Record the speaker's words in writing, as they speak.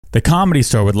The Comedy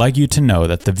Store would like you to know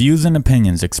that the views and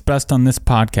opinions expressed on this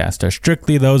podcast are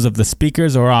strictly those of the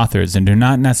speakers or authors and do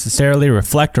not necessarily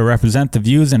reflect or represent the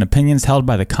views and opinions held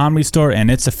by the Comedy Store and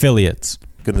its affiliates.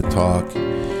 I'm going to talk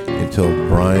until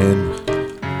Brian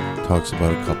talks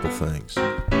about a couple things.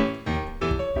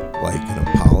 Like an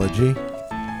apology.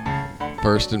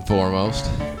 First and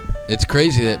foremost. It's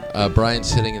crazy that Brian's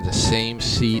sitting in the same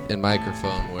seat and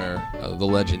microphone where the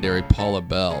legendary Paula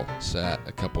Bell sat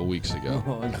a couple weeks ago.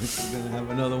 Oh, I'm just going to have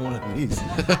another one of these.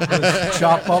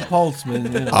 Chop up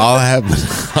Holtzman. You know.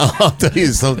 I'll tell you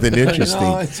something interesting.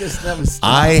 Just never stops.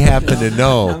 I happen to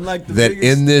know like that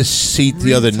in this seat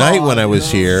the other night when I was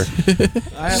here,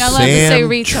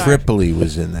 Sam Tripoli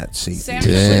was in that seat.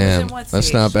 Damn,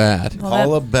 that's not bad. Well,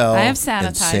 Paula Bell I have and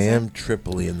sanitizer. Sam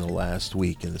Tripoli in the last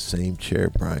week in the same chair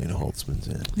Brian Holtzman's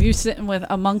in. You're sitting with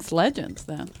amongst legends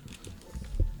then.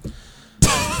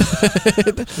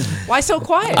 Why so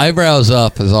quiet? Eyebrows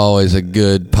up is always a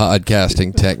good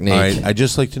podcasting technique. All right, I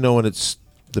just like to know when the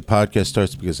podcast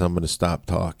starts because I'm going to stop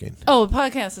talking. Oh, the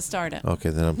podcast has started. Okay,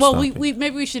 then I'm Well, stopping. we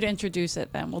maybe we should introduce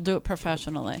it then. We'll do it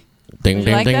professionally. Ding, Would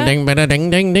ding, you like ding, that? ding, bada, ding,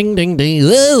 ding, ding, ding, ding.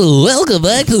 Well, welcome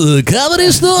back to the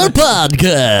Comedy Store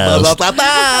Podcast.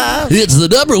 It's the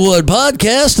 #1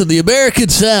 podcast in the American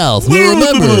South. But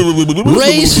remember,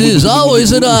 race is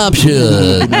always an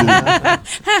option.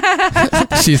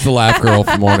 She's the laugh girl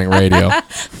from morning radio.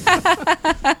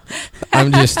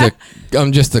 I'm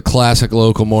just a classic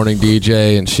local morning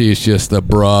DJ, and she's just the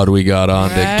broad we got on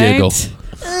to giggle.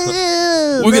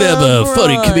 We're going to have a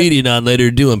funny comedian on later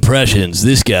to do impressions.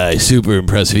 This guy, super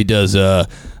impressive. He does,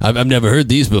 I've never heard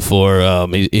these before.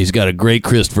 He's got a great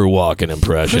Christopher Walken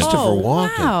impression. Christopher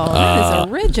Walken. Wow, that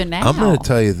is original. I'm going to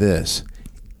tell you this.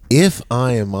 If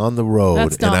I am on the road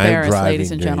That's and not I'm Barris, driving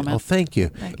ladies and gentlemen. Oh, thank you.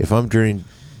 If I'm during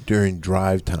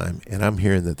drive time and I'm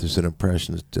hearing that there's an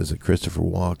impression that does a Christopher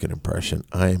Walken impression,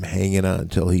 I am hanging on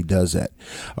until he does that.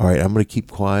 All right, I'm going to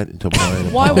keep quiet until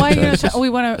Brian Why are you apologizes. we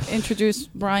want to introduce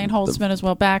Brian Holtzman as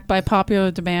well, backed by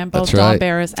popular demand, both That's Don right.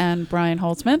 Barris and Brian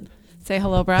Holtzman. Say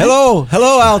hello, Brian. Hello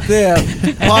out there,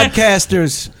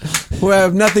 podcasters who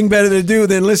have nothing better to do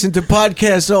than listen to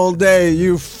podcasts all day.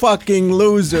 You fucking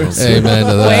losers. Amen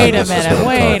to that.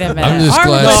 Wait a minute. I'm just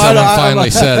glad someone finally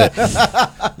said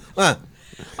it.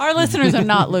 Our listeners are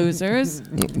not losers.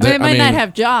 They might not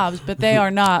have jobs, but they are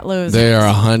not losers. They are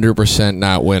 100%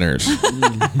 not winners.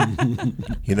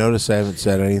 You notice I haven't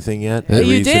said anything yet? You The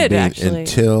reason did, being, actually.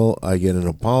 Until I get an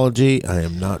apology, I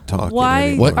am not talking Why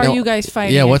anymore. are you guys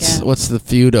fighting Yeah, again? what's the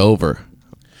feud over?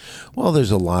 Well,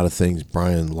 there's a lot of things.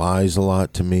 Brian lies a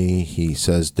lot to me. He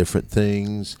says different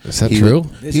things. Is that true?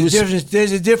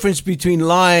 There's a difference between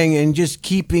lying and just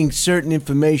keeping certain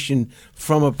information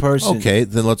from a person. Okay,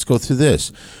 then let's go through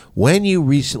this. When you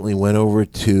recently went over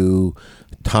to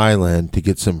Thailand to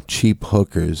get some cheap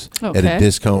hookers at a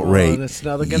discount rate, That's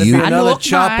another going to be another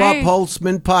Chop Up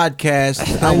Holtzman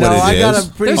podcast. I know I got a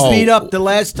pretty beat up the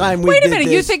last time we did Wait a minute.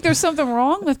 this. You think there's something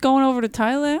wrong with going over to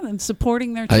Thailand and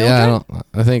supporting their children?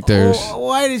 I think there's...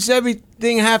 Why does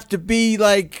everything have to be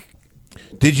like...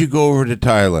 Did you go over to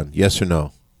Thailand? Yes or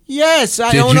no? Yes,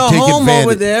 I Did own you a take home advantage-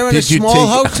 over there in a did you small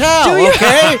take- hotel,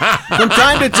 okay? From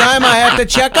time to time, I have to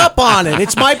check up on it.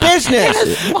 It's my business.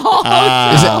 Is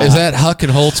that Huck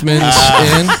and Holtzman's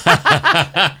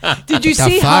in? Did you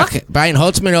see Huck? Brian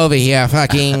Holtzman over here,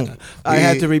 fucking... I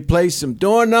had to replace some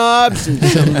doorknobs and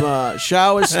some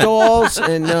shower stalls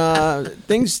and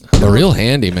things. The real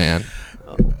handyman.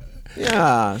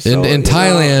 Yeah. In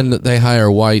Thailand, they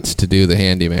hire whites to do the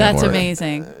handyman That's work.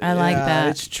 amazing. I like that.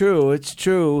 It's true. It's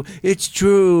true. It's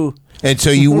true. And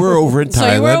so you were over in Thailand.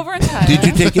 So you were over in Thailand. Did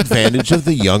you take advantage of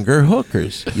the younger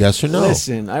hookers? Yes or no?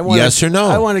 Listen, I want yes or no?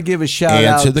 I want to give a shout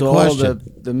Answer out the to all question.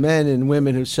 the men and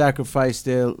women who sacrificed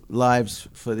their lives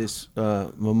for this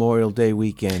Memorial Day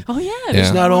weekend. Oh, yeah. Yeah.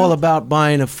 It's not all about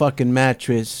buying a fucking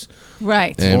mattress.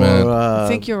 Right. Amen. Or, I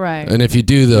think you're right. And if you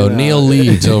do, though, Neil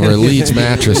Leeds over at Leeds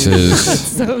Mattresses.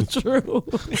 So true.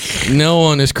 No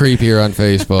one is creepier on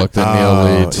Facebook than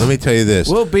Neil Leeds. Let me tell you this.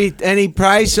 We'll beat any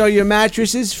price or your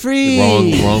mattress is free.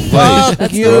 Wrong place. Fuck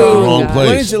That's you. Wrong place.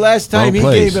 When is the last time Wrong he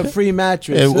place. gave a free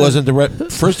mattress? It wasn't the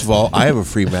First of all, I have a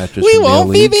free mattress. We from Neil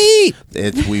won't be Leeds.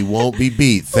 beat. We won't be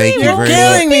beat. Thank you You're very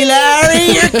killing much. me, Larry.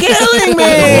 You're killing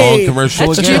Wrong me. commercial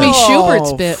That's again. Jimmy Oh,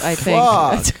 Schubert's bit, I think.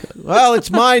 Fuck. Well, it's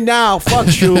mine now. Fuck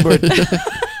Schubert.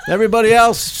 Everybody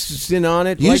else is in on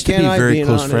it. You Why used to can't be I very in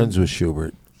close on friends with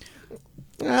Schubert.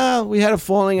 Well, we had a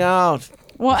falling out.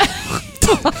 What?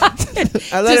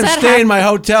 I let him stay in my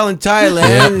hotel in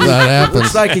Thailand. Yep, that happens.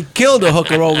 It's like he killed a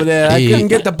hooker over there. I couldn't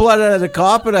get the blood out of the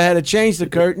carpet. I had to change the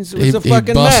curtains. It was a fucking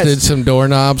he busted mess. some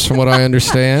doorknobs, from what I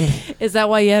understand. Is that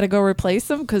why you had to go replace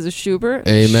them? Because of Schubert?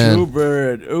 Amen.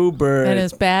 Uber. And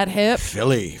his bad hip?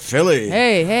 Philly.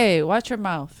 Hey, watch your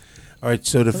mouth. All right,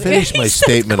 so to finish my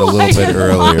statement a little bit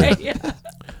earlier. Yeah.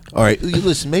 All right, you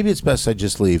listen, maybe it's best I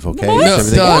just leave, okay? No,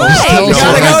 Is everything Don, okay? just tell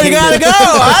us You gotta go.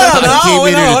 I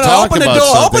don't know. Open the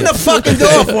door. Open the fucking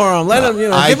door for him. Let him, give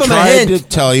him a I tried hint. to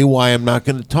tell you why I'm not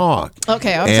going to talk.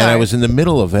 Okay, I'm and sorry. I was in the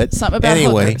middle of it. Something about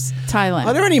anyway, hookers. Thailand.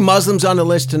 Are there any Muslims on the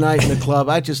list tonight in the club?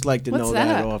 I'd just like to What's know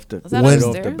that? off the Was that when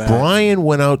upstairs? off the bat. Brian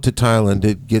went out to Thailand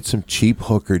to get some cheap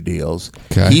hooker deals,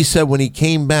 Okay. he said when he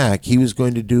came back, he was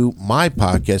going to do my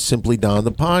podcast, Simply Don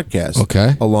the Podcast,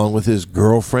 Okay. along with his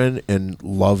girlfriend and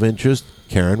love interest,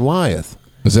 Karen Wyeth.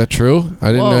 Is that true? I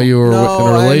didn't Whoa. know you were in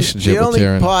a relationship the with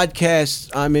Karen. only podcast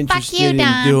I'm interested in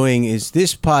Don. doing is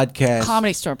this podcast.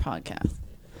 Comedy Store podcast.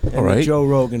 and All right. the Joe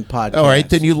Rogan podcast. All right,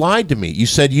 then you lied to me. You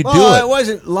said you'd do Well, I it.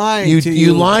 wasn't lying You- to you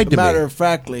you. lied to me. Matter of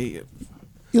factly.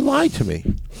 You lied to me.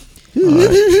 All right.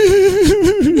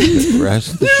 The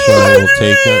rest of the show will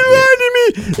take on.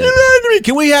 You lied to me.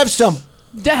 Can we have some?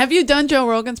 Have you done Joe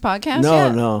Rogan's podcast No,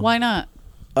 yet? no. Why not?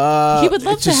 He would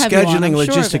love it's to a have you on, scheduling I'm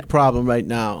sure of logistic it. problem right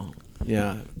now.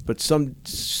 Yeah, but soon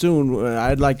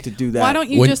I'd like to do that. Why don't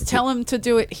you When- just tell him to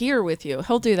do it here with you?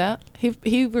 He'll do that.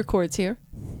 He records here.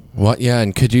 What? Yeah,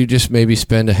 and could you just maybe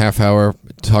spend a half hour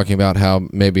talking about how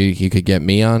maybe he could get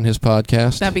me on his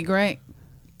podcast? That'd be great.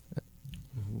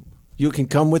 You can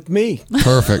come with me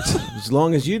Perfect. as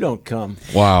long as you don't come.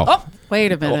 Wow. Oh,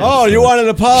 wait a minute. Oh, you want an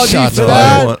apology Shots for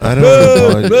fired. that? I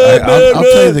don't want to I'll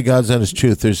tell you the God's honest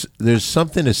truth. There's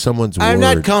something to someone's I'm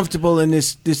word. not comfortable in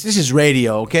this. This is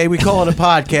radio, okay? We call it a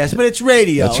podcast, but it's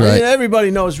radio. That's right. And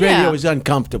everybody knows radio Yeah. is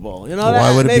uncomfortable. You know, Why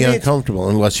that- would it be maybe it's- uncomfortable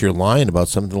unless you're lying about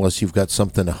something, unless you've got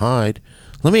something to hide?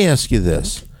 Let me ask you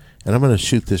this, and I'm going to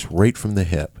shoot this right from the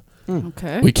hip.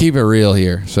 Okay. We keep it real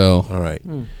here, so All right.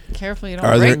 Careful you don't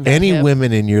Are there break that any hip.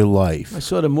 women in your life? I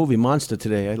saw the movie Monster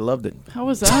today. I loved it. How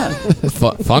was that?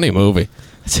 funny movie.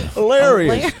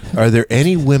 Hilarious. Are there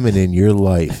any women in your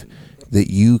life that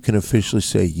you can officially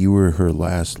say you were her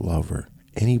last lover?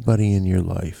 Anybody in your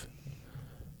life?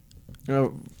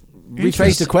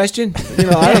 Rephrase the question.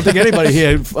 I don't think anybody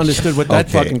here understood what that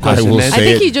Okay, fucking I question will meant. I say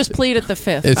think it. he just pleaded the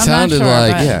fifth. It I'm sounded not sure,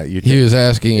 like but Yeah, you he was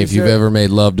asking if Is you've there- ever made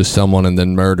love to someone and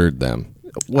then murdered them.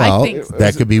 Well, think-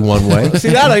 that could be one way. See,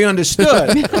 that I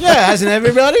understood. Yeah, hasn't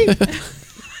everybody?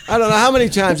 I don't know how many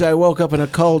times I woke up in a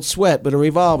cold sweat with a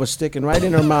revolver sticking right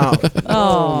in her mouth.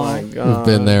 Oh my We've God.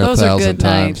 been there those a are thousand good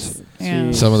times. nights.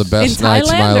 Yeah. Some of the best In nights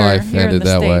of my Thailand or life here in ended the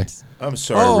that way. States? I'm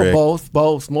sorry, Rick.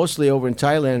 Both. Mostly over in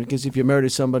Thailand, because if you murder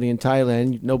somebody in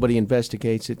Thailand, nobody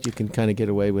investigates it. You can kind of get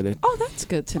away with it. Oh, that's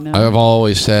good to know. I've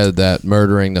always said that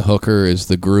murdering the hooker is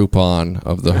the Groupon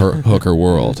of the hooker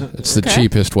world. It's the Okay.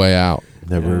 cheapest way out.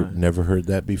 Never heard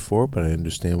that before, but I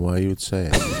understand why you would say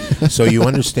it. So you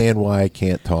understand why I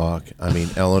can't talk. I mean,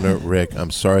 Eleanor, Rick,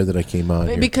 I'm sorry that I came on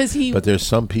here. Because he- But there's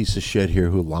some piece of shit here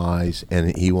who lies,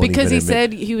 and he won't because even he admit.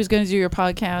 said he was going to do your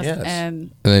podcast, Yes.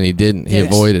 and And then he didn't. He Yes.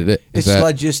 avoided it. It's Is that-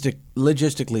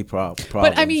 logistically problems.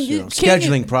 But, I mean, you know. can you-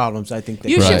 scheduling problems. I think they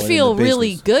you call Right. should it in feel the really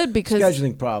business. good because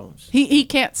scheduling problems. he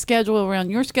can't schedule around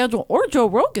your schedule or Joe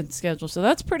Rogan's schedule, so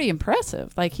that's pretty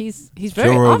impressive. Like he's very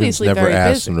Joe Rogan's obviously never very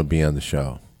asked busy. him to be on the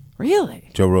show.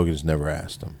 Really? Joe Rogan's never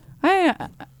asked him.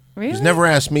 Really? He's never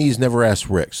asked me. He's never asked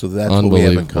Rick. So that's what we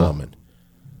have in Unbelievable. common.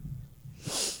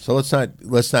 So let's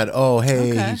not. Oh,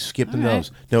 hey, Okay. he's skipping All right.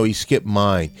 those. No, he skipped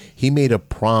mine. He made a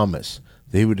promise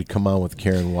that he would come on with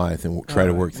Karen Wyeth and try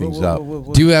to work things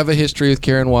out. Do you have a history with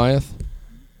Karen Wyeth?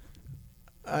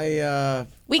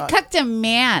 We cooked a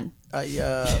man.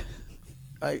 I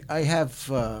have.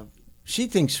 She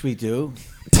thinks we do.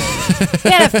 We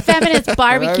had a feminist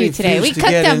barbecue refuse today. We to cooked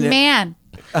get a in it. man.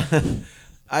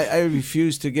 I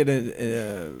refuse to get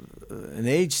an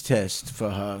age test for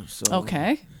her. So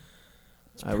Okay.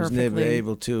 I was never perfectly-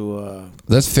 able to.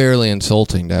 That's fairly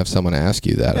insulting to have someone ask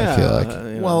you that, I feel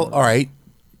like. Well, all right,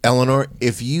 Eleanor,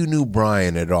 if you knew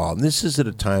Brian at all, and this is at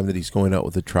a time that he's going out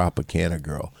with a Tropicana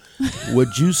girl,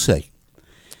 would you say,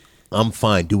 I'm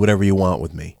fine, do whatever you want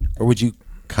with me? Or would you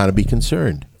kind of be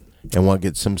concerned and want to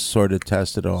get some sort of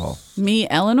test at all? Me,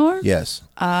 Eleanor? Yes.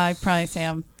 I'd probably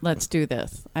say, let's do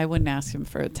this. I wouldn't ask him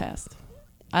for a test.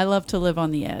 I love to live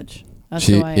on the edge. That's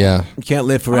who I am. Yeah. You can't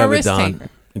live I'm a forever, risk Don. taker.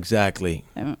 Exactly.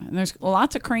 And there's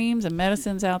lots of creams and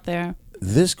medicines out there.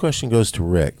 This question goes to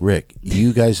Rick. Rick,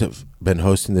 you guys have been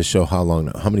hosting this show how long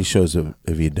now? How many shows have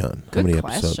you done? How Good many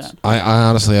question. episodes? I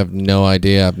honestly have no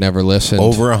idea. I've never listened.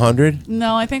 Over 100?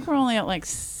 No, I think we're only at like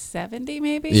 60. 70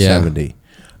 maybe. Yeah. 70.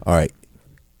 All right.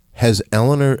 Has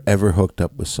Eleanor ever hooked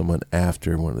up with someone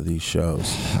after one of these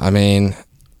shows? I mean,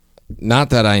 not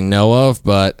that I know of,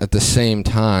 but at the same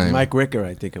time, Mike Ricker,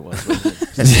 I think it was.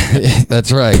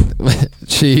 that's right.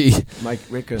 Mike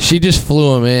Ricker. She just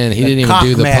flew him in. He didn't even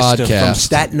do the Cockmaster from podcast.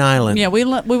 Staten Island. Yeah, we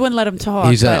wouldn't let him talk.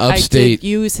 He's an but upstate- I did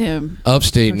use him.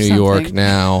 Upstate or New York something.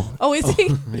 now. Oh, is he?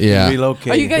 Yeah.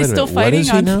 Relocated. Are you guys Wait a still minute, what fighting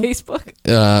is he on now? Facebook?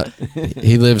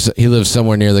 He lives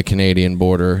somewhere near the Canadian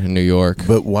border in New York.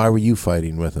 But why were you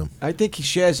fighting with him? I think he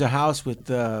shares a house with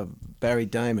Barry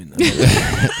Diamond.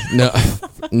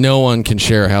 No one can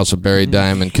share a house with Barry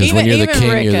Diamond because when you're the king,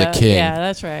 Ricca, you're the king. Yeah,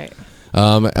 that's right.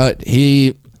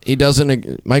 He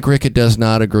doesn't. Mike Rickett does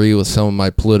not agree with some of my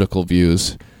political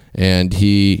views, and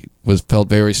he felt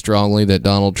very strongly that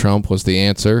Donald Trump was the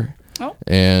answer. Oh.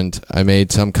 And I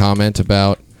made some comment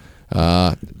about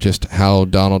just how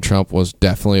Donald Trump was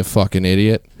definitely a fucking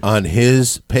idiot. On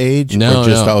his page No, or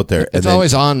just no. out there? It's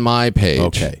always on my page.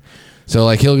 Okay. So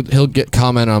like he'll get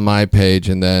comment on my page,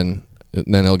 and then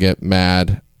he'll get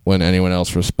mad when anyone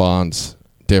else responds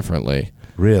differently.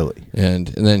 Really? And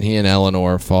then he and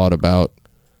Eleanor fought about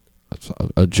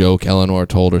a joke Eleanor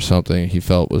told or something he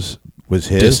felt was Was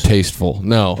his? distasteful.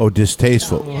 No. Oh,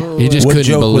 distasteful. He just What couldn't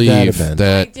joke would that believe have been?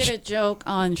 that. I did a joke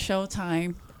on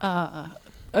Showtime. I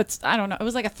don't know. It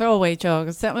was like a throwaway joke. It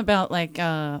was something about like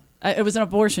it was an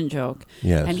abortion joke.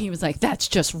 Yes. And he was like, "That's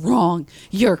just wrong.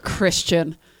 You're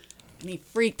Christian." And he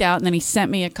freaked out, and then he sent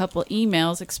me a couple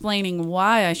emails explaining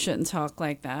why I shouldn't talk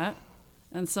like that.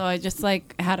 And so I just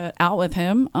like had it out with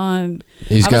him on.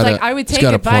 He's got I would take he's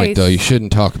got advice. a point though. You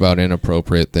shouldn't talk about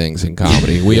inappropriate things in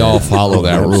comedy. We all follow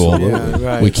that rule. Absolutely. Yeah,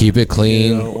 right. We keep it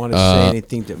clean. You don't want to say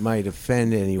anything that might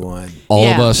offend anyone. All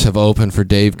of Yeah. us have opened for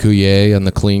Dave Coulier on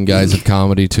the Clean Guys of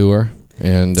Comedy tour,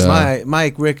 and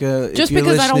Mike Ricker, Just if you're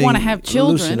because I don't wanna listening, have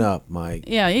children. Loosen up, Mike.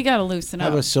 Yeah, you got to loosen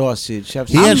Have up. a sausage. Have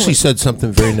He some actually said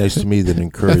something very nice to me that have a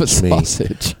encouraged me.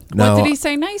 sausage. Now, What did he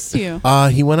say nice to you?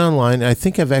 He went online. I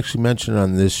think I've actually mentioned it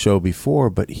on this show before,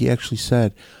 but he actually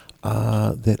said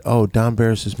that, Don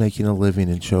Barris is making a living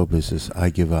in show business.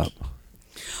 I give up.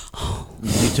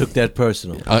 You took that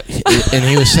personal. And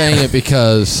he was saying it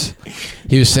because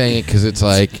it's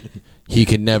like he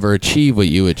could never achieve what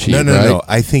you achieve. No. right?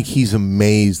 I think he's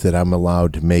amazed that I'm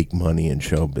allowed to make money in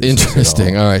show business.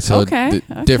 Interesting. at all. All right, so Okay,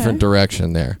 different okay.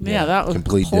 direction there. Yeah, that was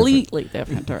completely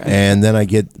different direction. And then I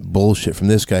get bullshit from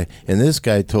this guy. And this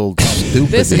guy told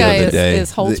Stupid This the guy other day.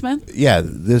 is Holtzman?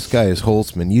 This guy is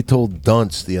Holtzman. You told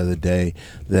Dunce the other day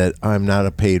that I'm not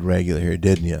a paid regular here,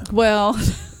 didn't you? Well,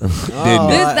 Didn't you?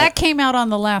 that came out on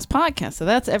the last podcast, so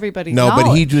that's everybody's No,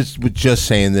 but he knowledge. was just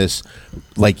saying this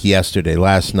like yesterday,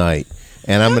 last night.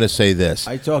 And I'm going to say this: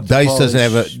 I talked to Dice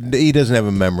doesn't Polish- have he doesn't have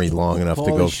a memory long enough to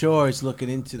go. Pauly Shore is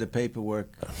looking into the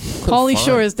paperwork. Pauly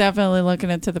Shore is definitely looking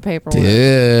into the paperwork.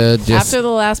 Yeah, just After the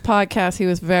last podcast, he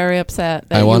was very upset.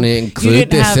 That I want to you include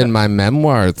didn't this have- in my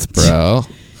memoirs, bro.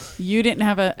 You didn't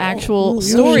have an actual You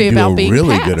story usually do about a being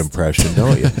really passed. good impression,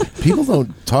 don't you? People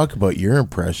don't talk about your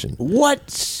impression.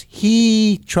 What's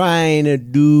he trying to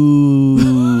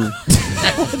do?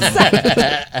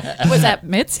 Was that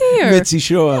Mitzi or Mitzi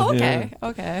Shore. Oh, yeah.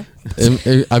 okay.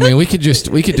 I mean, we could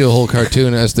do a whole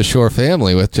cartoon as the Shore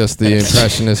family with just the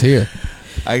impressionist here.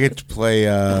 I get to play.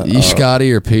 You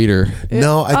Scotty or Peter?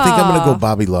 No, I think I'm going to go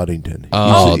Bobby Ludington.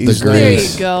 Oh, the He's great. There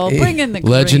Grease. you go. Bring in the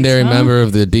Legendary grease, huh? member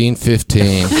of the Dean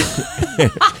 15.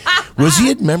 Was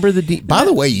he a member of the Dean? By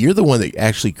the way, you're the one that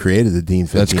actually created the Dean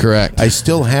 15. That's correct. I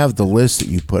still have the list that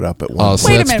you put up at one Oh, point. so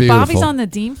Wait a that's minute, beautiful. Bobby's on the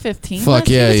Dean 15 Fuck list?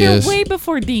 yeah, was he here is. way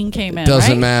before Dean came in,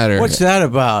 Doesn't right? matter. What's that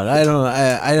about? I don't.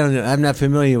 I'm not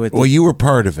familiar with. Well, you were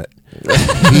part of it.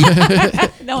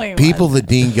 No, he People wasn't.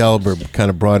 that Dean Gelber kind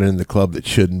of brought in the club that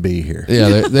shouldn't be here.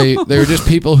 Yeah, they were just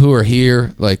people who are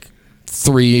here like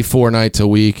 3-4 nights a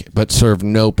week, but serve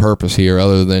no purpose here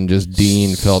other than just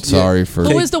Dean felt sorry for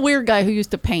Who was the weird guy who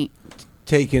used to paint?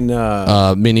 taking.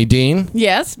 Mini Dean.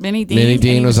 Yes, Minnie Dean. Minnie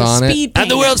Dean and he was a on it. speed I'm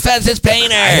the painter. world's fastest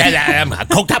painter. I'm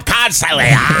coked up constantly.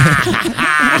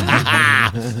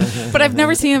 But I've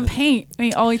never seen him paint.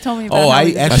 All he told me about Oh, how I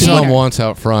he's a I actually- saw him painter. once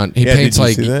out front. He Yeah, paints did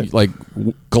you see that? like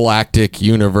galactic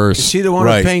universe. is he the one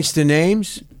Right. who paints the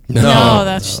names? No,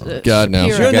 that's God, no.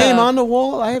 Is your Shapiro. name on the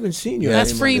wall? I haven't seen your That's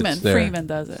name on Freeman. it's there. Freeman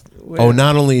does it. Where- Oh,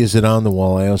 not only is it on the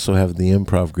wall, I also have the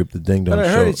improv group, the Ding Dong But I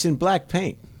Show. heard it's in black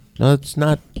paint. No, it's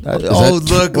not. wait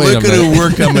Look a at minute. who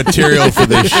worked on material for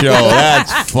this show.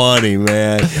 That's funny,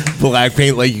 man. Black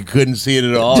paint like you couldn't see it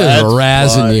at all. Just That's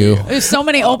razzing funny. you. There's so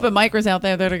many open micers out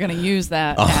there that are going to use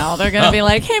that now. They're going to be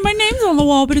like, hey, my name's on the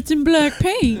wall, but it's in black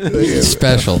paint.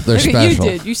 Special. They're Look at special.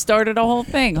 you did. You started a whole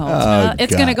thing, Holtzman.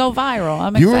 It's going to God. go viral.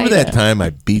 I'm You excited. remember that time I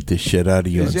beat the shit out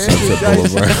of you on Is Andrew Sunset Dice,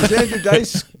 Boulevard? is Andrew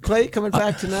Dice Clay coming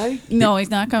back tonight? No,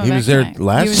 he's not coming He back was there tonight.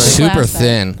 last He was night. just Super last night.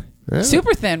 thin.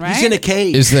 Super thin, right? He's in a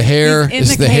cage. Is the hair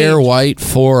He's in the hair cage. white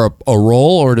for a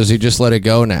role, or does he just let it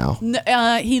go now?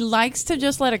 He likes to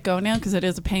just let it go now because it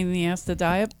is a pain in the ass to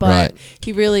dye it, but Right.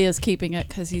 he really is keeping it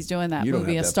because he's doing that You don't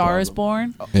movie, have A that Star Is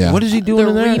problem. Born. Yeah. What is he doing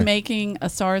in They're there? remaking A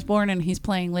Star Is Born, and he's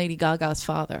playing Lady Gaga's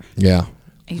father. Yeah.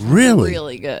 He's Really?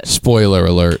 really good. Spoiler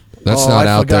alert. That's Oh, not I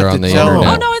out there forgot on to the tell him. Oh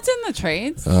internet. no, it's in the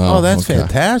trades. Oh, that's okay.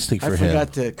 fantastic I for him.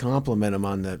 forgot to compliment him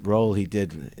on that role he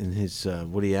did in his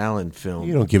Woody Allen film.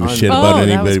 You don't give a Un- shit Oh, about that was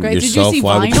anybody but great. Did you yourself. see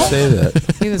Why would you Vinyl? say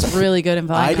that? He was really good in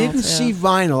Vinyl. I didn't too. see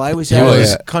Vinyl. I was He out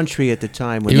was- of the country at the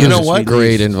time. When He it was know what?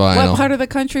 great in What vinyl. part of the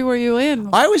country were you in?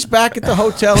 I was back at the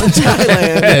hotel in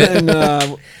Thailand,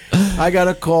 and I got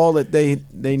a call that they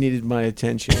needed my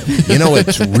attention. You know,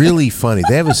 it's really funny.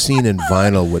 They have a scene in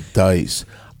Vinyl with Dice.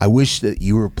 I wish that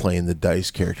you were playing the Dice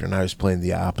character and I was playing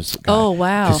the opposite guy. Oh,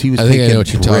 wow. Because he was I think I taking know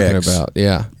what you're talking bricks, about.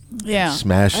 Yeah. Yeah.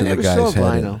 smashing I the never saw guy's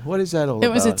head in. Vinyl. What is that all It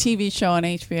about? was a TV show on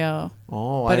HBO,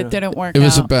 Oh, but I it don't- didn't work It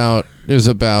was out. about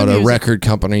a Music. record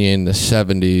company in the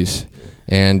 70s,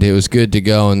 and it was good to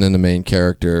go, and then the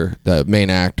main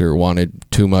actor wanted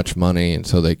too much money, and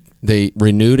so they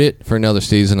renewed it for another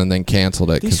season and then canceled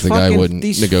it because the guy wouldn't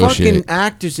these negotiate. fucking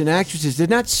actors and actresses, they're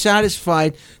not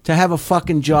satisfied to have a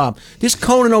fucking job. This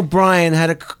Conan O'Brien had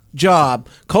a job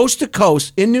coast to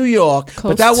coast in New York, but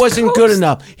Coast that to wasn't good coast.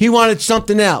 enough. He wanted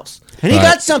something else. And he Right.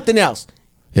 got something else.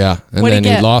 Yeah, and What'd he then he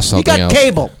get? lost He something got else.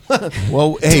 cable.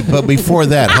 Well, hey, but before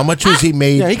that, how much was he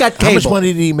made? Yeah, he got How much cable. money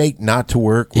did he make not to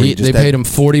work? Where he They just paid him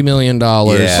 $40 million.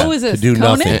 Yeah, Who is to this, do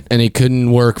Conan? nothing. And he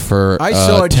couldn't work for I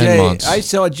saw 10 months. I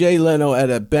saw Jay Leno at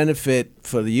a benefit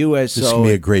for the This is USO gonna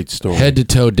be a great story. Head to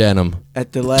toe denim.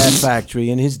 at the Laugh Factory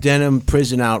in his denim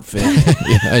prison outfit.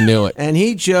 Yeah, I knew it. And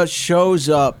he just shows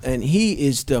up, and he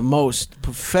is the most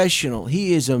professional.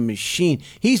 He is a machine.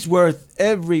 He's worth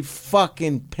every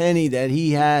fucking penny that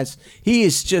he has. He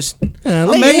is just I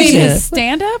mean, amazing. his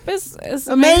stand-up is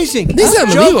Amazing. This is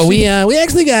Jokes- unbelievable. We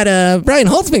actually got Brian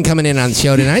Holtzman coming in on the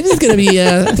show tonight. This is going to be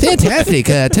fantastic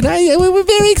tonight. We're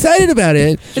very excited about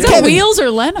it. Is that Wheels or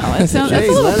Leno? It sounds that's a Jay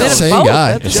little Leno. bit of Same both.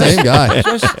 guy. Same guy.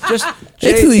 Just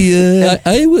Jay,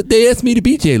 Actually, they asked me to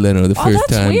beat Jay Leno the Oh, first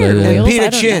that's time. weird. But, Wheels? I Peter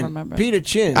don't Chin. remember. Peter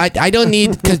Chin. I don't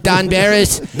need, because Don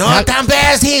Barris, No, Tom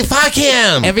Barris, fuck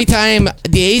him. every time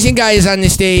the Asian guy is on the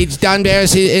stage, Don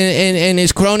Barris and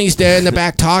his cronies there in the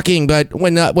back talking, but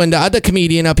when the other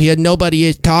comedian up here, nobody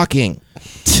is talking.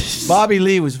 Bobby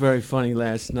Lee was very funny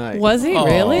last night. Was he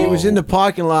really? He was in the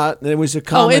parking lot, and there was a Oh,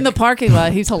 comic. in the parking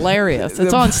lot, he's hilarious.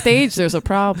 It's on stage. There's a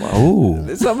problem.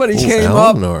 Ooh. Somebody Ooh, came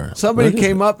Eleanor. up. Somebody What is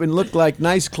came up and looked like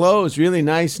nice clothes, really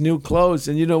nice new clothes.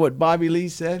 And you know what Bobby Lee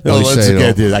said? No, What'd he let's say,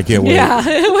 get though? this. I can't wait. Yeah,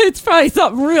 it's probably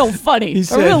something real funny. He a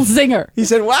said- real zinger. He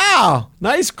said, "Wow,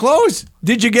 nice clothes.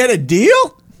 Did you get a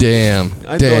deal?" Damn.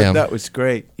 I Damn. thought that was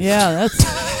great. Yeah, that's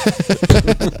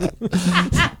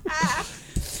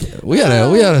We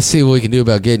gotta see what we can do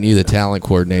about getting you the talent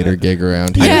coordinator gig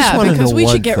around here. yeah. wanna Because know we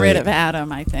one should get rid thing. of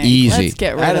Adam. I think Easy. Let's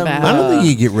get rid Adam, of Adam. I don't think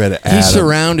you get rid of Adam. He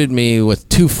surrounded me with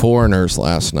two foreigners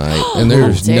last night, and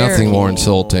there's dare nothing he. more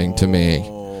insulting to me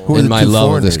Who are in the my two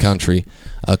love of this foreigners? country.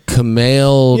 A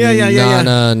Kamel Yeah.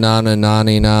 Nana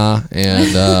Nani Na, and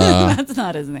That's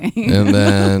not his name. and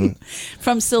then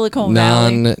From Silicon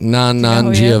Valley. Non Do you know who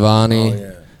he is? Giovanni,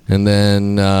 and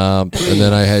then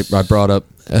I brought up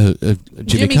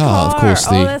Jimmy Carr, of course,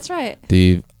 Oh, that's right.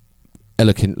 the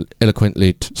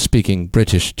eloquently speaking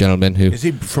British gentleman who Is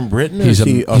he from Britain or is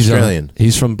he Australian?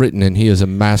 He's from Britain, and he is a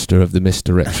master of the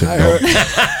misdirection.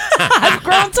 I've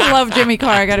grown to love Jimmy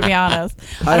Carr. I got to be honest.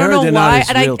 I don't heard know they're not why, his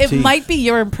and real it teeth. might be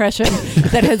your impression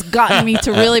that has gotten me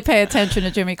to really pay attention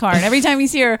to Jimmy Carr. And every time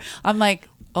he's here, I'm like,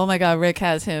 oh my god, Rick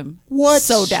has him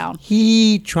so down.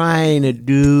 He trying to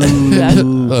do?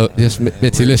 Oh, yes,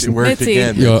 Mitzi, It listen. worked Mitzi.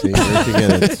 again. Yeah. Mitzi. Worked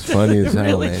again. It's funny as hell,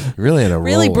 Really- man. Really in a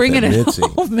Really roll bringing with it that Mitzi.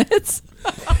 home, Mitz.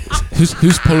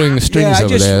 Who's pulling the strings Yeah,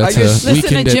 over there? I just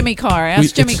Listen to Jimmy Carr.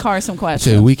 Ask Jimmy Carr some It's a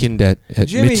questions. weekend at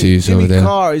Mitzi's Jimmy over there.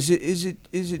 Carr, is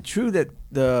it true that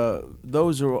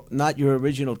those are not your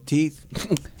original teeth?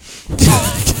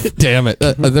 Damn it!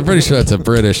 I'm pretty sure that's a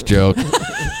British joke.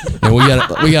 And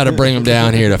we got to bring him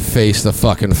down here to face the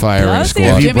fucking firing Let's see squad. if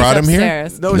Have you Jimmy's brought him here?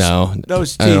 upstairs. Those I don't-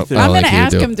 teeth. I I'm don't going like to you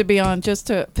ask do it. him to be on just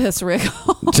to piss Rick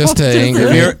off. Just to anger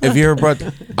me. Have you ever brought?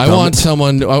 I want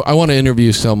someone. I want to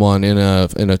interview someone in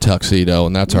a tuxedo,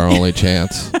 and that's our only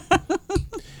chance.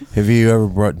 Have you ever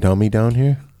brought Dummy down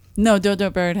here? No, Dodo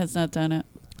Bird has not done it.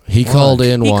 He called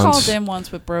in He once. called in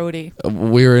once with Brody.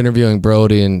 We were interviewing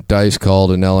Brody, and Dice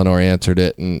called, and Eleanor answered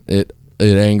it, and it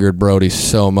angered Brody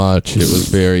so much. It was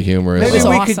very humorous. Maybe was we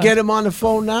awesome. could get him on the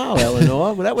phone now,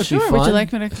 Eleanor. Well, that would Sure. be fun. Would you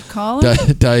like me to call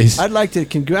him? Dice. I'd like to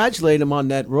congratulate him on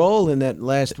that role in that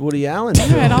last Woody Allen All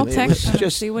film. right, I'll It text was him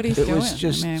and see what he's it doing. was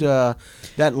just I mean-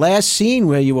 that last scene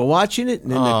where you were watching it,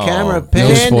 and then the camera No panned,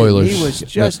 and spoilers. he was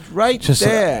just right Just,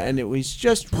 there, and it was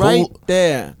just right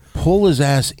there. Pull his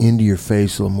ass into your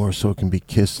face a little more so it can be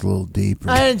kissed a little deeper.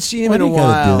 I hadn't seen him Why in do a you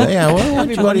gotta do while. that? Yeah, well,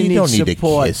 Everybody you needs don't need to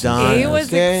support, kiss. Don. He was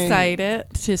Okay. excited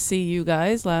to see you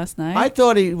guys last night. I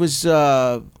thought he was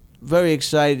very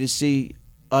excited to see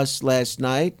us last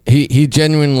night. He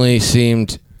genuinely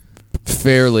seemed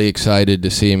fairly excited to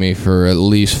see me for at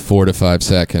least 4 to 5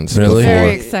 seconds. Really?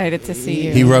 Very Before. excited to see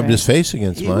you. He rubbed his face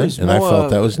against He mine, was and I more, felt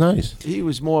that was nice. He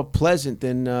was more pleasant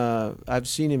than I've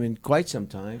seen him in quite some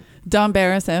time. Don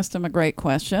Barris asked him a great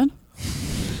question.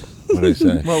 What did I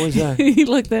say? What was that? He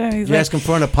looked at him. He's You like, ask him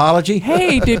for an apology?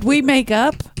 "Hey, did we make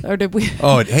up, or did we?"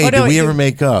 Oh, hey, no, did we ever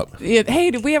make up? Hey,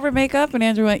 did we ever make up? And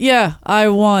Andrew went, "Yeah, I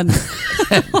won."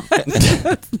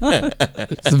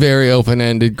 It's a very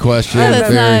open-ended question. Oh, that's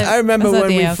very, not- I remember That's not when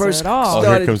the we answer first at all. Oh, here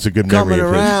started comes a good coming memory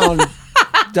of his.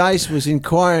 around. Dice was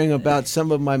inquiring about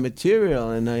some of my material,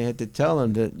 and I had to tell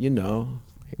him that,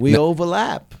 we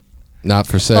overlap. not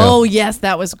for sale. Oh yes,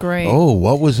 that was great. Oh,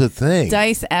 what was the thing?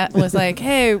 Dice was like,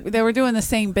 "Hey, they were doing the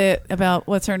same bit about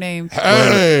what's her name,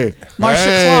 Hey,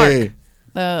 Marcia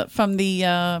Clark, from the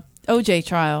OJ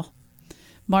trial."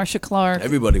 Marcia Clark.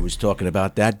 Everybody was talking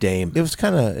about that dame. It was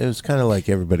kind of like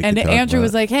everybody. And could talk Andrew about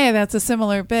was it. like, "Hey, that's a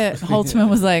similar bit." Holtzman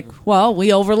was like, "Well,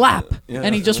 we overlap,"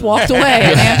 and he just walked away.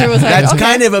 And Andrew was like, That's okay,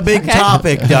 kind of a big okay.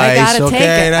 topic, Dice. I gotta okay, take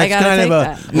it. I that's gotta kind take of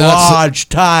a that. large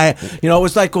tie. It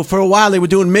was like for a while they were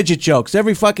doing midget jokes.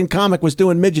 Every fucking comic was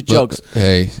doing midget Look, jokes.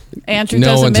 hey, Andrew no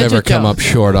does a one's midget ever come joke. up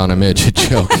short on a midget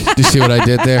joke. Do you see what I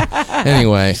did there?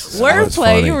 Anyway,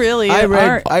 Wordplay, you really I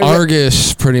read.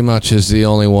 Argus pretty much is the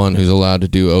only one who's allowed to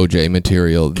do OJ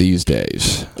material these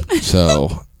days. So,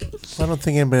 I don't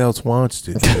think anybody else wants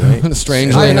to. Right?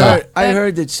 strangely enough, I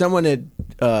heard that someone had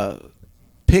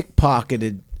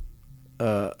pickpocketed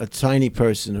a tiny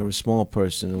person or a small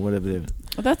person or whatever.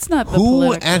 Well, that's not the Who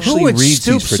political. actually Who would reads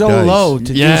stoop these for so Dice? low to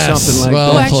do something like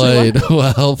well Who actually played.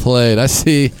 Well played. I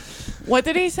see. What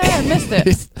did he say? I missed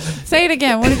it. Say it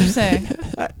again. What did you say?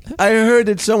 I heard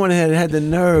that someone had the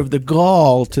nerve, the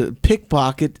gall to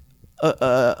pickpocket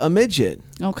a midget.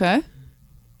 Okay.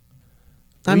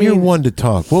 I You're mean, one to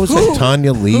talk. What was that?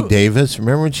 Tanya Lee Davis.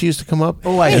 Remember when she used to come up?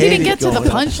 oh, I Hey, he hated didn't get to the going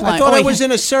up. punchline. I thought Oh, I he- was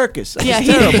in a circus. That Yeah, was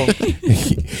he- terrible.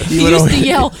 He used to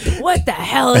yell, "What the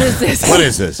hell is this?" What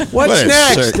is this? What's What is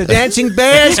next? circus? The dancing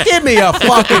bears? Give me a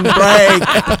fucking break.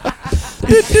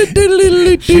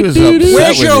 She was upset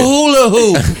Where's with your you. hula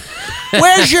hoop?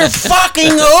 Where's your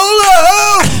fucking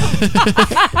hula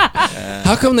hoop?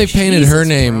 How come they painted Jesus, her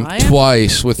name Brian.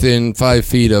 twice within 5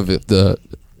 feet of it?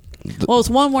 Well, it's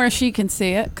one where she can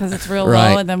see it because it's real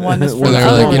Right. low, and then one is for Well, the they're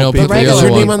other like, one, you know, the put the regular Is other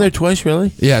her one. name on there twice?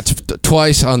 Really? Yeah, it's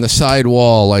twice on the side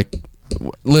wall. Like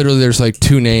literally, there's like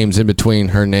 2 names in between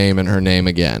her name and her name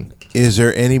again. Is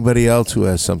there anybody else who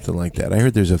has something like that? I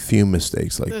heard there's a few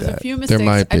mistakes like There's that. a few mistakes.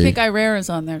 might I be. think Irera's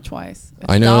on there twice.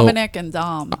 It's I know- Dominic and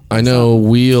Dom. I know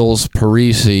Wheels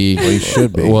Parisi Well, you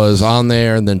should be. was on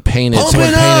there and then painted. Pump Someone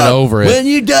it painted up over it. when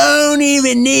you don't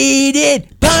even need it.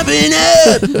 Pump it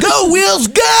up. Go, Wheels,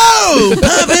 go.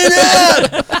 Pump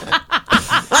it up.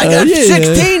 I got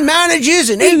 16 managers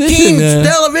and 18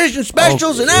 television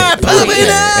specials, and I pump it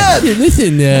up.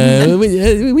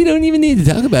 Listen, we don't even need to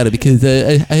talk about it because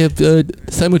I have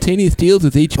simultaneous deals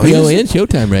with HBO and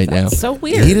Showtime right now. So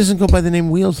weird. He doesn't go by the name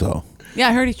Wheels though. Yeah,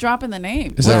 I heard he's dropping the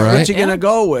name. Is that What right? you gonna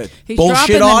go with? He's dropping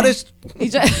Bullshit the- artist? He,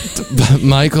 just,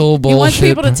 Michael he wants bullshit.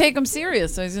 people to take him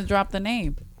serious, so he's gonna drop the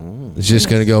name. He's just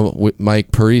gonna go with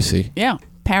Mike Parisi. Yeah.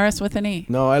 Paris with an E.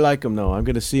 No, I like him. No, I'm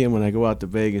going to see him when I go out to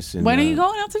Vegas. When are you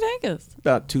going out to Vegas?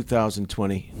 About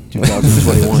 2020,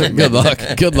 2021. Good luck.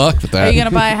 Good luck with that. Are you going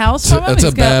to buy a house from him? That's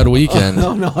a bad weekend.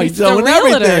 No, he's a doing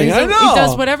realtor. everything. I know. He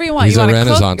does whatever you want. He's you a want to cook?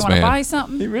 Renaissance You want to man. buy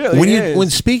something? He really is. When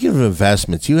speaking of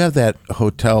investments, you have that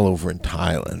hotel over in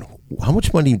Thailand. How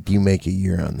much money do you make a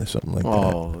year on this? Something like that?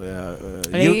 Oh,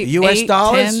 yeah. Eight, U.S.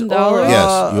 dollars? $10? Or,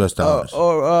 Yes, U.S. dollars.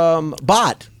 Or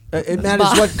baht. It matters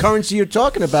Baht. what currency you're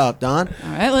talking about, Don. All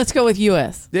right, let's go with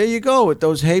U.S. There you go with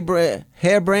those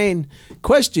harebrained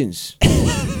questions.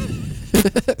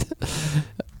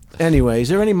 Anyway, is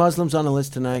there any Muslims on the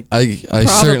list tonight? I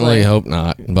certainly hope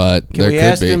not, but Can there we could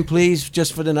ask be. them, please,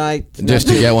 just for the night? Just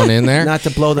to get one in there? Not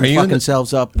to blow them Are you in fucking the-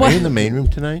 selves up. Are you in the main room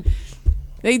tonight?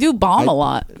 They do bomb a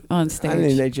lot on I stage.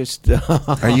 mean, they just...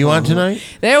 Are you on tonight?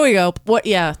 There we go. What?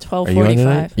 Yeah, Are you on 12:45.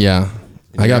 tonight? Yeah.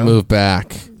 I got moved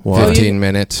back Wow. 15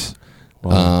 minutes.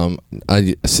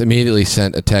 I immediately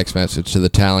sent a text message to the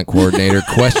talent coordinator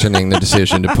questioning the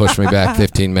decision to push me back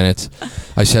 15 minutes.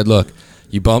 I said, look,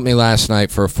 you bumped me last night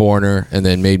for a foreigner and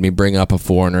then made me bring up a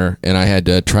foreigner, and I had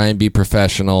to try and be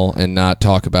professional and not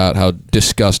talk about how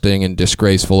disgusting and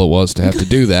disgraceful it was to have to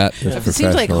do that. It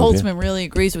seems like Holtzman really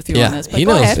agrees with you on Yeah, this. But he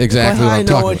go knows ahead. exactly what I I'm know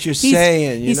talking what about. you're He's,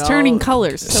 saying. he's you know? turning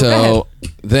colors. So, go So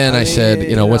ahead. then I said,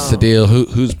 you know, what's the deal?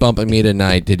 Who's bumping me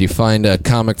tonight? Did you find a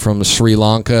comic from Sri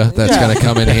Lanka that's going to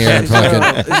come in here and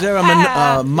fucking... Is there a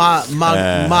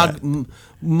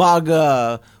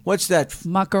what's that?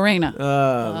 Macarena.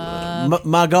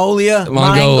 Mongolia?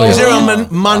 Mongolia. Is there a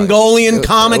Mongolian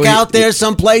comic out there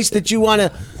someplace that you want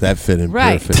to... That fit in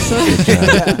Right. perfect.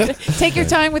 So, take your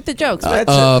time with the jokes. But,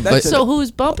 but- so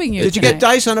who's bumping you? Did you get tonight?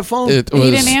 Dice on the phone? He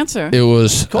didn't answer. It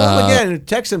was Call him again.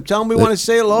 Text him. Tell him we want to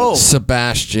say hello.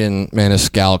 Sebastian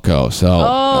Maniscalco.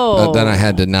 So then I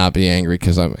had to not be angry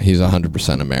because he's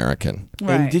 100% American.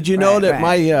 Right, And did you know right, that right.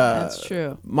 my That's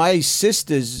true. my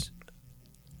sister's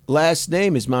last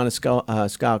name is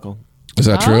Maniscalco? Is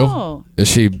that Oh. true? Is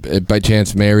she by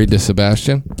chance married to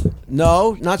Sebastian?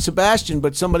 No, not Sebastian,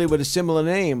 but somebody with a similar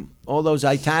name. All those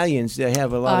Italians, they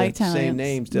have a lot of the same Italians.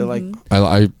 names. They're like,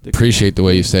 I appreciate the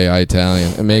way you say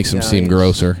Italian. It makes him seem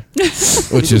grosser,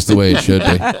 which is the way it should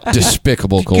be.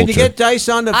 Despicable culture. can you get Dice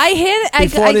on the... I hit.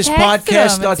 Before I this texted podcast him.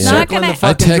 starts It's not circling gonna the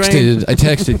I fucking drain.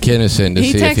 texted Kinnison to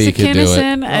He see if he texted could do it.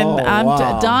 Kinnison, and Oh, I'm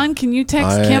wow. Don. Can you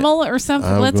text I- Kimmel or something?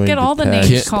 I'm Let's going get to all the text,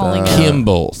 names calling him.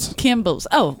 Kimball's. Kimball's.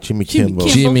 Oh, Jimmy Kimball.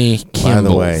 Jimmy Kimball's. By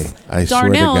the way, I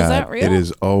Darnell, swear is to that God, real? it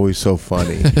is always so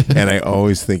funny, and I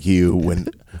always think of you when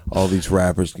all these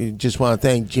rappers just want to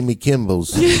thank Jimmy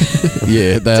Kimball's.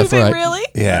 Yeah, that's Did we right. really?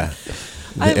 Yeah,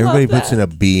 I everybody love puts that. in a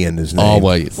B in his name.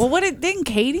 Always. Well, didn't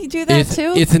Katie do that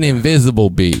too? It's an invisible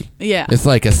B. Yeah. It's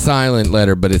like a silent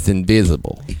letter, but it's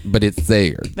invisible. But it's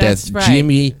there. That's right.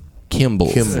 Jimmy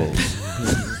Kimball's. Kimball's.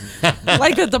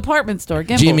 like a department store.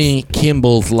 Gimbals. Jimmy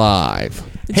Kimball's Live.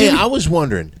 Hey, I was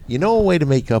wondering. You know a way to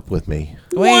make up with me?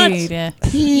 Wait.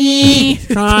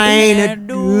 Trying to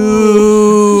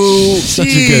do... Such a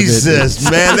good bit.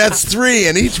 Jesus, man, that's 3,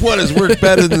 and each one has worked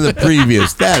better than the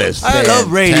previous. That is. I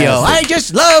love radio. fantastic. I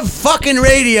just love fucking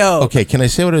radio. Okay, can I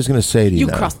say what I was going to say to you? You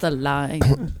now? crossed the line.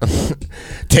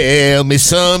 Tell me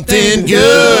something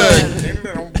good.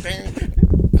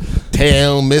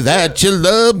 Tell me that you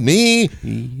love me.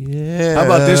 Yeah. How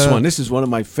about this one? This is one of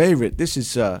my favorite. This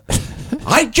is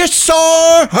I just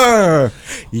saw her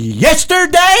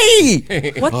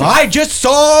yesterday. What the? I just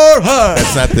saw her.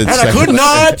 That's not the and I second could one.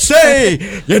 not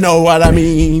say, you know what I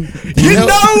mean. You know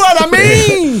what I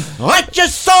mean. I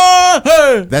just saw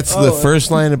her. That's the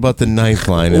first line about the 9th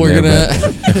line. in We're there,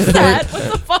 gonna That?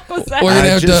 What the fuck was that? we're gonna I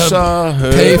have just to saw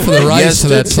her pay for the rights to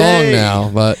that song yesterday. now.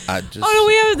 But I just, Oh, do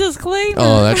we have a disclaimer?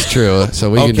 oh, that's true. So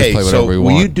we can just okay, play so whatever we will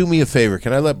want. you do me a favor?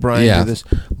 Can I let Brian Yeah. do this?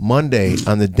 Monday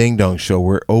on the Ding Dong Show,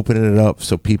 we're opening it up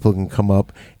so people can come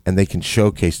up and they can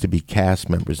showcase to be cast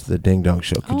members of the Ding Dong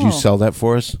Show. Could you Oh. sell that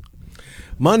for us?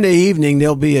 Monday evening,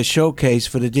 there'll be a showcase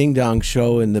for the Ding Dong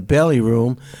Show in the Belly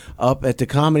Room up at the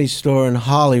Comedy Store in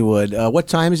Hollywood. What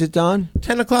time is it, Don?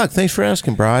 10 o'clock. Thanks for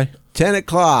asking, Bri. 10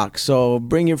 o'clock. So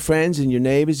bring your friends and your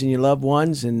neighbors and your loved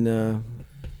ones and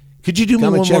Could you do me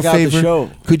come and one check more out the favor?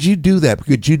 show. Could you do that?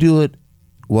 Could you do it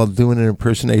while doing an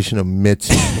impersonation of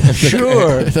Mitzi?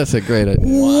 Sure. That's a great idea.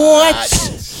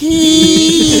 What's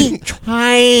he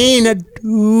trying to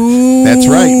do? That's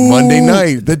right. Monday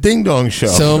night, the Ding Dong Show.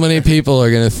 So many people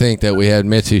are going to think that we had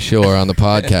Mitzi Shore on the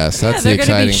podcast. That's Yeah, the they're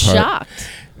gonna be exciting part. shocked.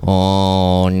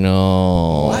 Oh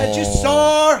no! I just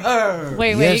saw her.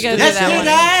 Wait, you gotta do that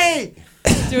Yesterday,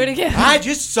 one. Do it again. I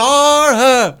just saw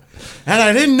her, and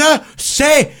I didn't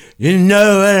say, you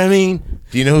know what I mean?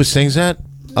 Do you know who sings that?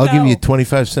 I'll give No. you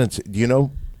 25 cents. Do you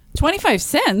know? 25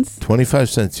 cents? 25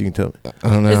 cents. You can tell me. I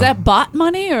don't know. Is that bot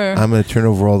money or? I'm going to turn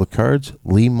over all the cards.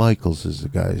 Lee Michaels is the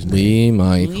guy's name. Lee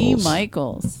Michaels. Lee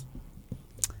Michaels.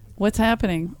 What's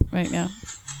happening right now?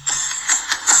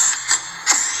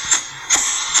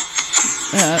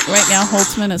 Right now,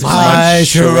 Holtzman is Hi, playing.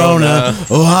 Sharona.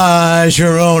 Oh, hi,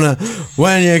 Sharona.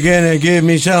 When you gonna give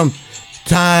me some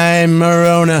time,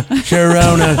 Marona?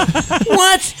 Sharona.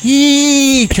 What's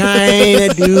he trying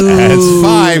to do?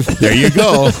 That's 5. There you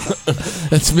go.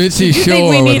 That's Mitzi You think Shore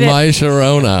we with need it? My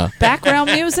Sharona.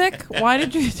 Background music? Why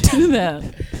did you do that?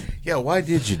 Yeah, why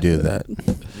did you do that?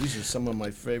 These are some of my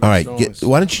favorite All right, songs.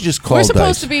 why don't you just call We're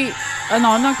supposed Dice? to be. No,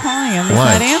 I'm not calling him. He's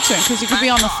Why? not answering because you could be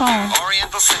on the phone.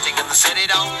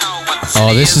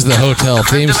 Oh, this is the hotel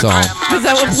theme song Is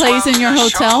that what plays in your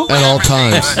hotel? at all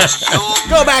times.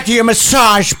 Go back to your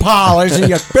massage parlors and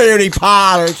your beauty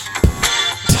parlors.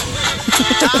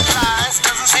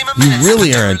 You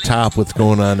really are on top with what's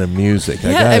going on in music.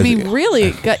 Yeah, I mean,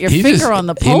 really got your finger on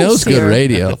the pulse. He knows here. good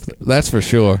radio. That's for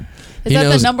sure. Is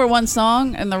that the number one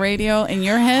song in the radio in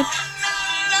your head?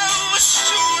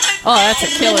 Oh, that's a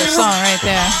killer song right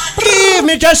there. Give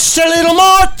me just a little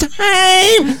more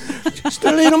time. Just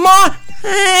a little more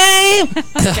time.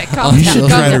 Okay, calm You down, should calm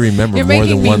try to down. remember You're more making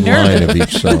than me one line nervous. of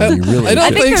each song. You really I don't I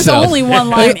should. think there's so. only one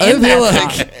line I in feel that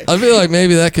like song. I feel like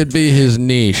maybe that could be his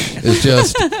niche. Is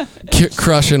just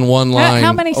crushing one line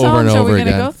How many over and songs are over we going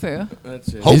to again. go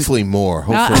through? Hopefully more.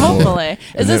 Hopefully more. Hopefully.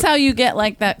 Is this how you get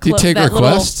like that Do you clip, take that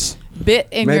requests? little bit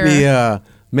in your...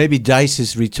 Maybe Dice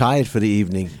is retired for the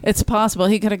evening. It's possible.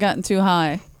 He could have gotten too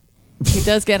high. He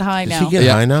does get high Does now. he get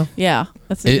Yeah. high now? Yeah,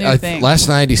 that's a new thing. Last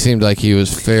night he seemed like he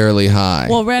was fairly high.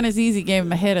 Well, Ren is Easy gave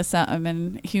him a hit or something,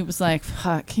 and he was like,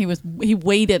 "Fuck." He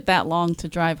waited that long to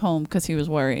drive home because he was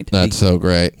worried. That's so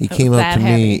great. He It came was up that to me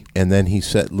heavy. and then he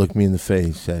said, looked me in the face.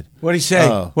 He said, What'd he say?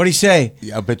 Oh. What'd he say?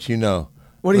 yeah, I bet you know.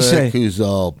 What'd he say? Look who's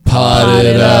all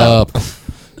Potted up.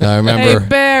 I remember Hey,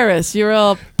 Barris, you're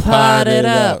all potted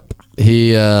up.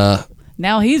 he.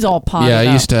 Now he's all potted Yeah,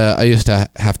 up. I used to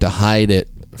have to hide it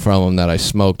from him that I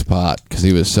smoked pot because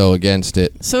he was so against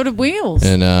it. So did Wheels.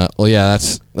 And well, yeah,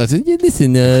 that's it. Yeah,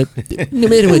 listen, no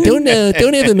matter what, don't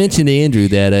ever mention to Andrew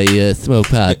that I smoke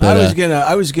pot. But,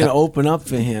 I was gonna open up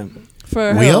for him.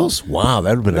 For Wheels? Wow, that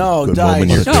would have been No, a good Dice.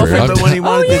 moment in your No, career. Remember when he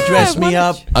wanted Oh, yeah, to dress me wanted-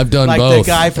 up? I've done like both.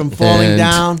 the guy from Falling And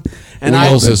Down. And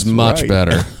Wheels That's is much right.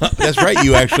 better. That's right,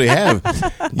 you actually have.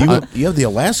 You have the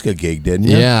Alaska gig, didn't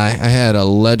you? Yeah, I had a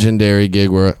legendary gig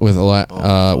with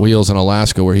Wheels in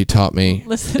Alaska where he taught me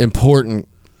Listen. important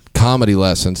comedy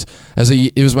lessons.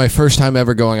 It was my first time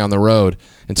ever going on the road,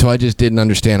 and so I just didn't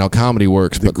understand how comedy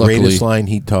works. The but luckily, greatest line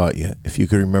he taught you, if you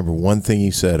could remember one thing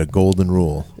he said, a golden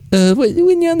rule.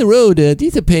 when you're on the road,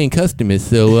 these are paying customers,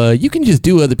 so you can just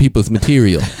do other people's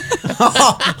material.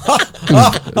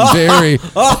 Very.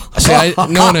 See,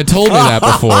 no one had told me that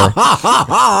before,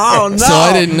 oh no! so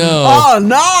I didn't know. Oh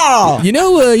no! You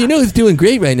know who's doing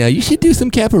great right now? You should do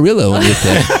some Caparillo on your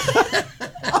thing.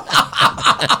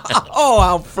 Oh,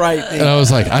 how frightening! And I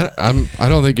was like, I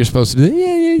don't think you're supposed to do that.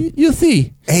 Yeah, you'll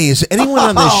see. Hey, is anyone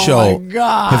on this Oh, show, my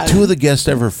God. have two of the guests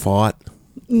ever fought?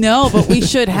 No, but we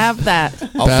should have that.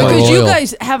 Battle Because you Royal.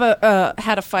 guys have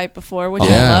had a fight before, which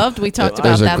Yeah. I loved. We talked It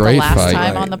was about a that the great last fight.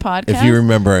 time on the podcast. If you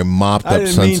remember, I mopped I up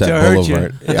didn't mean Sunset to hurt you.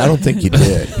 Boulevard. I don't think you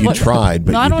did. You What- tried,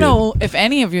 but No, I you don't didn't. know if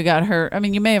any of you got hurt. I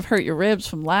mean, you may have hurt your ribs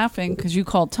from laughing because you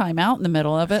called time out in the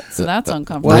middle of it, so that's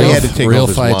uncomfortable. Well, he had to take Real off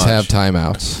his fights watch. have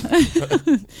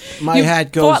timeouts. My you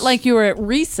hat goes. fought like you were at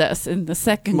recess in the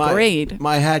second grade.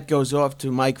 My hat goes off to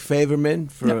Mike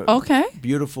Favorman for a Okay.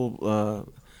 beautiful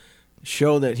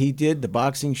show that he did, the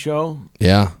boxing show.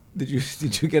 Yeah. Did you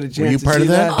get a chance? you to part see of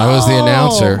that? I was the Oh,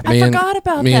 announcer. I forgot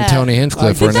about me that. and Tony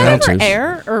Hinchcliffe Did were Did that announcers. ever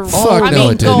air? Or Fuck I no, mean, it go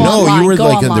didn't. No, online, you were go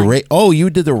like in the online. you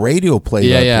did the radio play.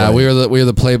 Yeah. We were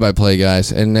the play-by-play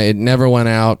guys, and it never went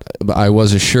out. But I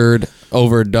was assured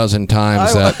over a dozen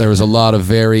times that there was a lot of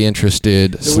very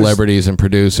interested celebrities and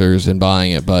producers in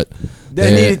buying it, but There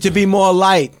needed to be more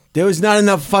light. There was not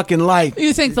enough fucking light.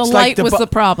 You think the It's light like was the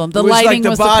problem? The it was lighting like the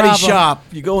was the body problem. shop.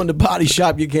 You go in the body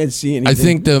shop, you can't see anything. I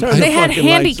think the- Turn They had fucking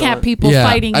lights handicapped on. people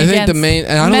fighting I think against the main.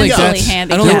 And I don't think mentally that's. I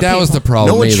handicapped don't think that was the people.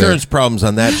 problem No either. insurance problems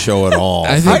on that show at all.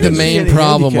 I I think the didn't see main any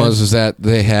problem handicaps. was that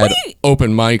they had do you-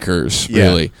 open micers. Yeah.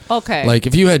 Really, Okay. like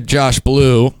if you had Josh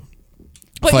Blue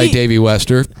But fight you- Davey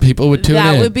Wester, people would tune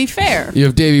that in. would be fair. You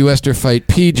have Davey Wester fight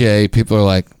PJ, people are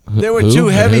like, There were two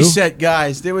heavy-set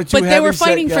guys. There were two But they were heavy-set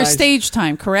fighting for guys. stage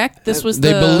time, correct? This was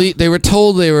They were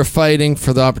told they were fighting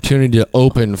for the opportunity to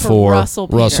open for Russell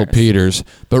Peters,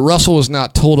 but Russell was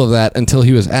not told of that until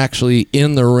he was actually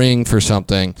in the ring for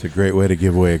something. It's a great way to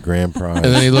give away a grand prize. And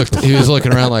then he was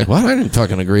looking around like, "What? I didn't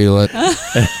fucking agree to it."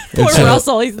 Poor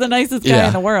Russell. He's the nicest guy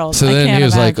in the world. So I then can't he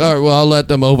was like, imagine. "All right, well, I'll let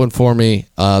them open for me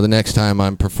the next time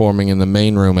I'm performing in the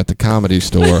main room at the Comedy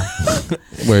Store,"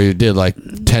 where he did like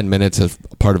 10 minutes as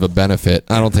part of a benefit.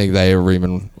 I don't think they ever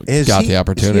even got the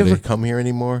opportunity. Does he ever come here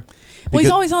anymore? Well,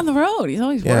 he's always on the road. He's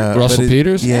always working. Russell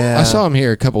Peters? Yeah. I saw him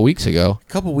here a couple weeks ago.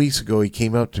 A couple weeks ago, he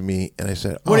came up to me and I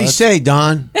said, What did he say,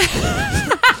 Don?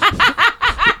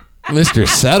 Mr.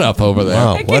 Setup over there.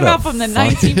 Wow, It came out from the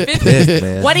 1950s.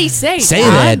 man. What'd he say? Say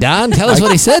Don? that, Don. Tell us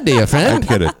what he said to you, I friend.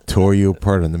 could have tore you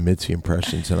apart on the Mitzi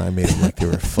impressions, and I made them like they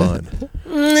were fun.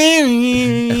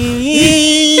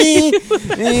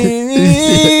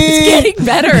 It's getting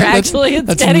better, actually. It's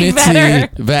That's getting Mitzi better.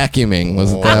 vacuuming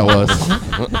was what that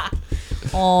was.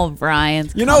 Oh, Brian.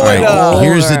 You know All what? right,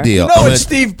 here's the deal. You know I'm what gonna-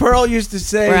 Steve Pearl used to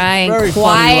say? Brian, Very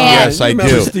quiet. funny line. Yes, I You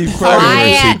remember do. Steve I Pearl? remember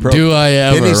Quiet. Steve Pearl. Do I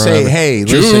ever? Didn't he say, ever. hey,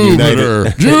 listen,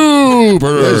 United, Jupiter.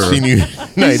 listen,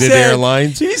 United said-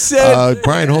 Airlines. he said-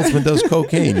 Brian Holtzman does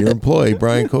cocaine. Your employee,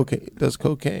 Brian does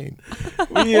cocaine.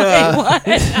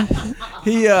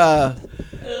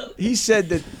 He said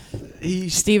that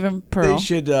Stephen Pearl. they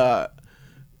should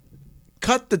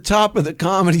cut the top of the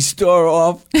Comedy Store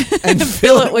off and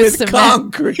fill it with cement.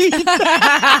 concrete.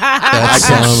 I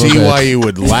can see why you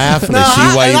would laugh, and I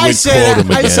see why you would quote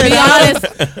him I again. said, To be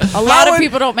honest, a lot of would-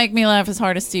 people don't make me laugh as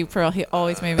hard as Steve Pearl. He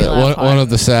always made me laugh hard. One of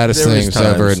the saddest There was things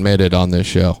ever times. admitted on this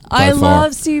show. I by far.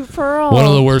 love Steve Pearl. One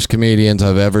of the worst comedians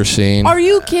I've ever seen. Are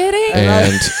you kidding?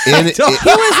 And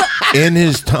in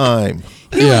his time,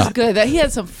 He was good. That he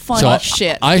had some funny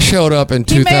shit. I showed up in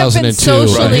He may have been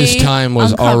 2002, and his socially time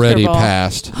was already uncomfortable.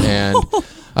 past. And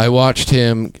I watched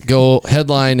him go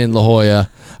headline in La Jolla.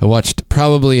 I watched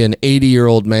probably an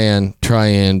 80-year-old man try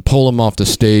and pull him off the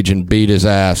stage and beat his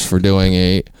ass for doing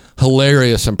a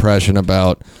hilarious impression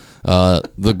about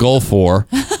the Gulf War,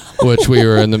 which we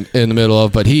were in the middle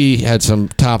of. But he had some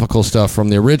topical stuff from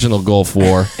the original Gulf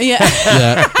War Yeah.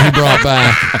 that he brought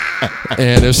back.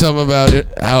 And there's something about it,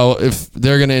 how if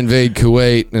they're going to invade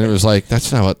Kuwait, and it was like, that's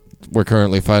not what we're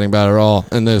currently fighting about at all.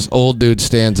 And this old dude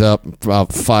stands up about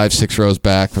 5-6 rows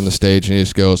back from the stage, and he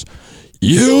just goes,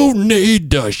 "You need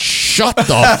to shut the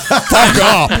fuck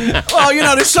up."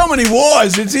 well, there's so many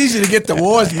wars. It's easy to get the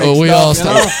wars mixed We all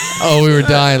up. we were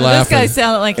dying This laughing. guy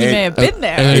sounded like he may have been and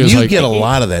there. he and was you like, get a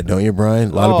lot of that, don't you, Brian?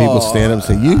 A lot of people stand up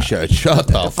and say, "You should shut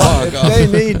the fuck If up." they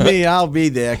need me, I'll be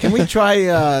there. Can we try?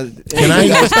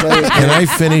 Can I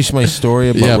finish my story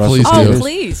about Yeah, Russell please do. Oh, Peters?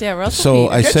 please. Yeah, Russell So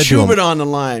Peters. I Get said to Schubert him, on the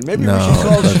line. Maybe No, we should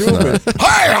call that's Schubert.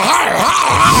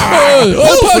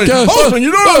 Holtzman,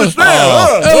 you don't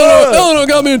understand. Eleanor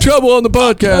got me in trouble on the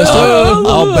podcast.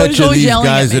 I'll bet He's you always these yelling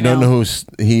guys at me that don't now. know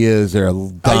who he is, they're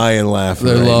dying laughing.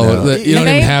 They right love now. it. You don't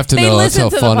even have to know. That's They how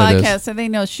listen to fun the it podcast, is. so they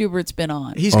know Schubert's been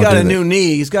on. He's Oh, got do a they? new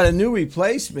knee. He's got a new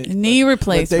replacement. Knee But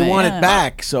replacement. they want yeah. it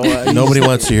back. So Nobody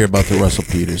wants to hear about the Russell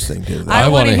Peters thing, do they? I, I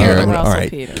want wanna to hear hear it. Russell All right.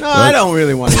 Peters. No, I don't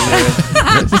really want to hear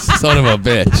it. Son of a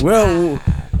bitch.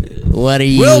 What are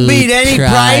you We'll beat any trying?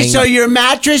 price or your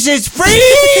mattress is free.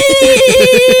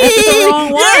 That's the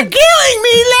wrong one. You're killing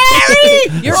me,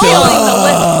 Larry. You're feeling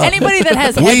the anybody that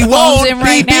has We headphones won't in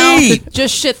right be now beat.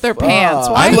 just shit their pants.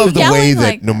 Why I are you love the way yelling that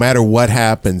like no matter what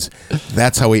happens,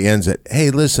 that's how he ends it. Hey,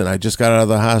 listen, I just got out of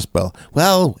the hospital.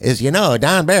 Well, as you know,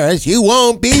 Don Barris, you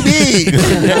won't be beat.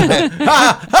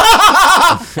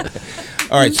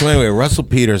 All right, so anyway, Russell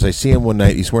Peters, I see him one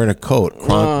night. He's wearing a coat,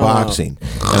 Kronk Boxing.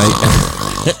 And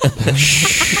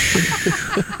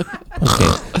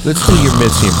okay, let's do your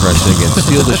Mitzi impression again.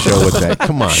 Steal the show with that.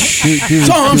 Come on.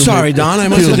 I'm sorry, Don. I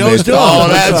must have dozed Mitzi. off. Oh, I'm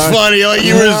that's sorry. funny. Like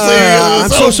you were saying. I'm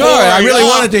so sorry. I really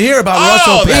wanted to hear about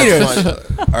Russell Peters.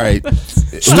 All right.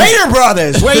 Stater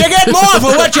Brothers, where you get more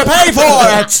for what you pay for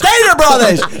at Stater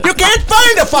Brothers. You can't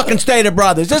find a fucking Stater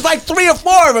Brothers. There's like 3 or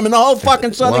 4 of them in the whole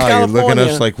fucking Southern Wow, California. you're looking at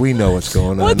us like we know what's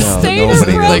going on What's now. Stater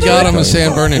Nobody knows. They got him in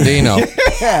San Bernardino.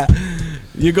 Yeah.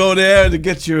 You go there to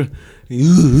get your...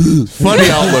 Funny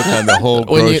outlook on the whole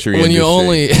grocery when you industry.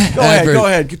 only Go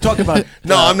ahead. Talk about it.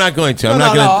 No, I'm not going to. No, I'm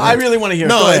not going to. I really want to hear it.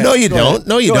 No, Go ahead. no, you Go don't. ahead.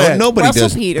 No, you Go don't. ahead. Nobody Russell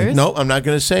does. Peters. No, I'm not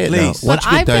going to say it Please. now. Once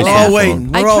But you I've get been Dice We're all on the waiting.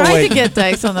 phone. I We're all tried waiting. to get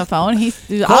Dice on the phone. He's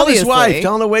Call obviously his wife.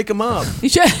 Tell him to wake him up. He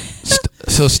should-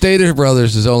 So Stater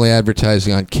Brothers is only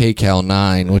advertising on KCAL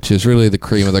 9, which is really the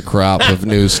cream of the crop of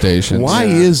news stations. Why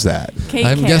is that?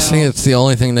 I'm guessing it's the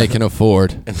only thing they can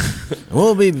afford.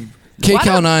 We'll be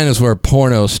KCAL9 is where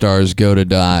porno stars go to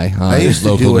die. I used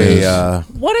to local do news.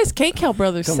 What does KCAL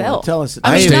Brothers Come sell? on, tell us.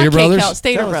 I mean, Stater not Brothers? KCAL,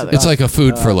 Stater Tell us Brothers. It's like a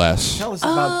food for less. Tell us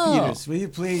about Peters, will you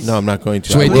please? No, I'm not going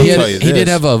to. So wait, I will he tell you did this.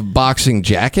 have a boxing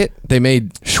jacket. They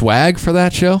made swag for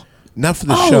that show. Not for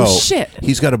the Oh, show. shit.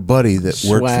 He's got a buddy that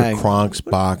worked Swag. for Kronk's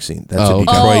Boxing. That's Oh, a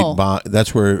okay. Detroit. Oh.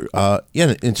 That's where.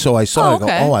 Yeah, and so I saw. Oh, it. I go,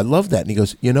 okay. oh, I love that. And he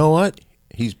goes, you know what?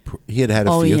 He had a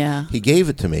Oh, few. yeah. He gave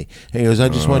it to me, and he goes, I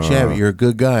just want you to have it. You're a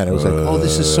good guy. And I was like, oh,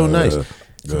 this is so nice.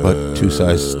 But 2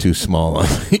 sizes too small on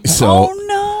me. So Oh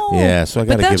no! yeah, so I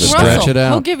got But to give that's it Russell. back. Stretch it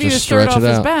out. He'll give you Just a shirt stretch off it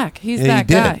his out. back. He's Yeah, he that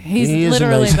did guy. it. He's He is a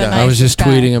literally nice the guy. nicest I was just guy.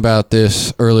 tweeting about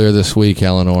this earlier this week,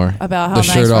 Eleanor. About how the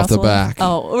nice shirt off the Russell is? back.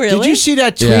 Oh, really? Did you see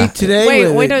that tweet Yeah. today? Wait,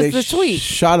 where wait, they there's the tweet.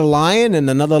 shot a lion and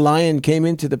another lion came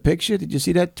into the picture. Did you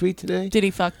see that tweet today? Did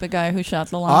he fuck the guy who shot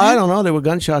the lion? I don't know. There were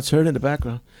gunshots heard in the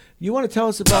background. You want to tell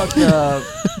us about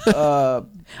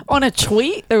On a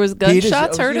tweet, there was Peters?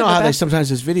 gunshots heard. You know in the how they back? sometimes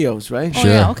there's videos, right? Oh Sure.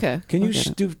 yeah, okay. Can you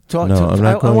Okay. talk No, to? I'm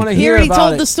not I going want to to. He hear already about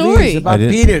told it, the story. please, about I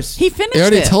didn't. Peters. He finished I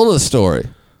already it. told the story.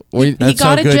 He That's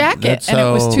got how a good- jacket, that's and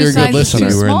it was how- two You're a good sizes listener.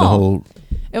 too You were in the small. whole.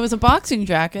 It was a boxing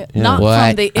jacket, Yeah. not What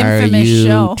from the are infamous you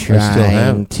show.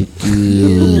 trying to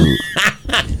do?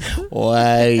 What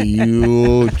are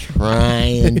you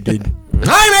trying to?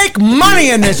 I make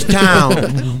money in this town.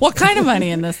 What kind of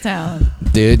money in this town?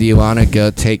 Dude, you want to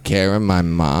go take care of my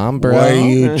mom, bro? What are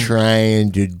you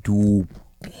trying to do,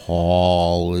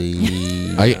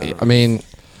 Paulie? I mean,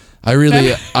 I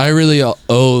really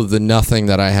owe the nothing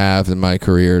that I have in my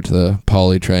career to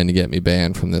Paulie trying to get me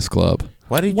banned from this club.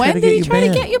 Why did he When try to did get he you try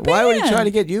banned? to get you banned? Why would he try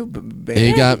to get you banned?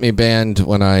 He got me banned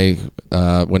when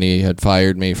he had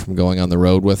fired me from going on the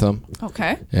road with him,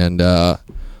 Okay. and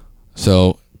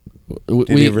so Did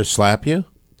he ever slap you?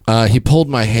 he pulled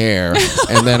my hair,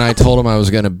 and then I told him I was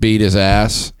going to beat his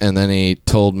ass, and then he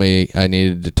told me I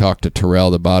needed to talk to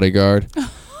Terrell, the bodyguard.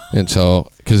 And so,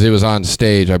 because he was on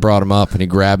stage, I brought him up, and he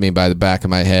grabbed me by the back of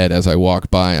my head as I walked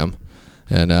by him.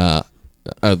 And I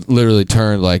literally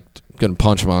turned, like, going to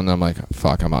punch him on, and I'm like,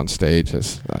 fuck, I'm on stage. He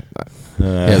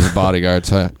has a bodyguard,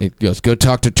 so he goes, go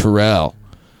talk to Terrell.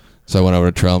 So I went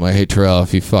over to Terrell. I'm like, hey, Terrell,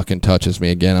 if he fucking touches me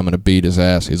again, I'm going to beat his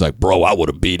ass. He's like, bro, I would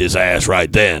have beat his ass right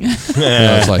then.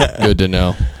 I was like, good to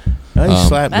know. He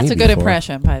slapped That's me a good before.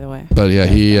 impression, by the way. But yeah,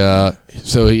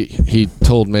 he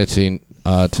told Mitzi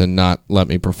to not let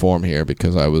me perform here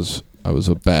because I was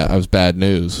bad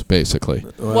news, basically.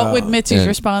 What would Mitzi's and-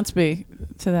 response be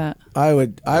to that? I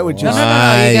would No, just.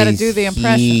 no, you got to do the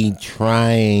impression. He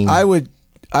trying. I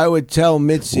would tell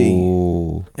Mitzi,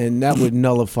 Ooh. and that would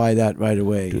nullify that right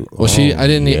away. Well, I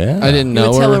didn't You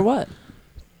know would tell her her what?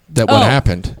 that Oh. what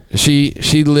happened. She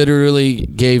literally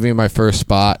gave me my first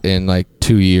spot in like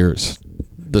 2 years.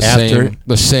 The After?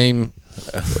 same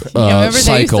remember they used to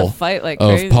cycle fight like of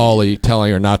crazy. Paulie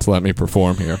telling her not to let me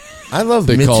perform here. I love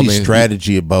They called Mitzi's me-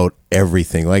 strategy about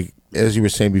everything. Like as you were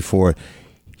saying before,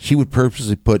 she would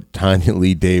purposely put Tanya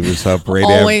Lee Davis up right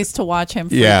Always to watch him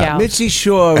freak Yeah. out. Mitzi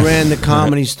Shore ran the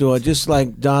Comedy Store just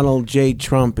like Donald J.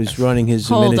 Trump is running his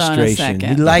Hold on a administration.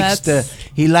 second. He likes That's-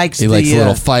 he likes He the likes a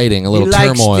little fighting, a little he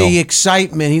likes turmoil. the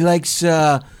excitement. He likes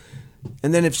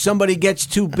and then if somebody gets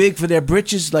too big for their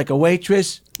britches, like a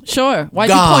waitress, Sure. Why'd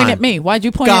Gone. you point at me? Why'd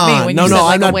you point at Gone. me when No, you no, said I'm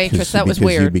like a not- waitress? That was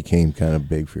because you weird. became kind of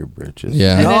big for your britches.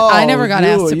 Yeah. And then I never got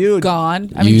asked to you- gone.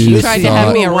 I mean, you she tried to have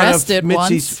thought- me One of arrested Mitzi's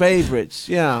once. favorites.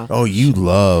 Yeah. Oh, you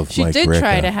love She Mike did Ricca.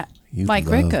 try to have You Mike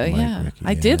love Ricca. Mike Yeah, Ricca,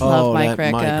 I yeah. did love Oh, Mike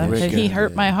that Mike Ricca, but Ricca, he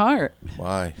hurt my heart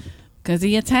Why? because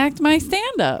he attacked my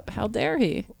stand-up. How dare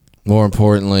he? More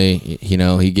importantly,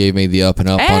 he gave me the up and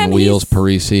up And on Wheels he's-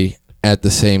 Parisi. At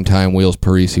the same time, Wheels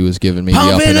Parisi was giving me the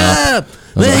Pump up it and up. up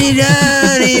when you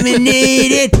don't even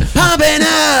need it. Pump it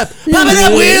up,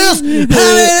 wheels, pump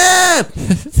it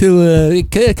up.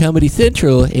 So, Comedy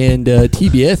Central and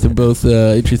TBS are both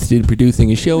interested in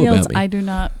producing a show Fields, about me. I do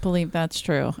not believe that's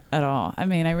true at all. I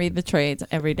mean, I read the trades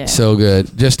every day. So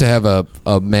good. Just to have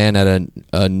a man at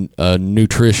a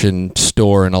nutrition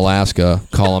store in Alaska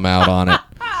call him out on it.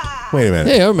 Wait a minute.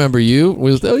 Hey, I remember you.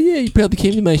 Oh, yeah, you probably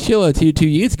came to my show out here 2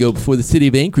 years ago before the city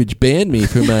of Anchorage banned me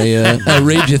for my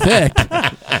outrageous act.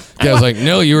 Guy was like,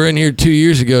 no, you were in here 2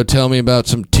 years ago telling me about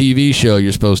some TV show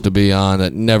you're supposed to be on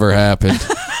that never happened.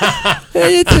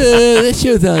 That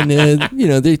show's on,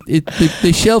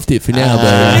 they shelved it for now.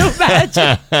 But, It's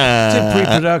in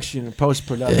pre-production or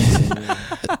post-production.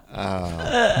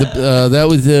 that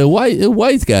was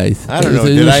Wise Guys. I don't That know.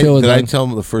 was a Did new show I on- tell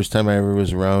him the first time I ever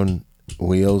was around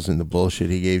Wheels and the bullshit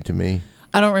he gave to me?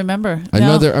 I don't remember. I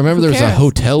remember there was a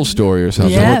hotel story or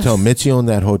something. Yes. A hotel. Mitzi owned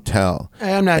that hotel.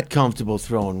 Hey, I'm not comfortable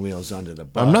throwing wheels under the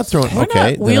bus. I'm not throwing. We're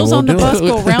Okay, not. Wheels on the bus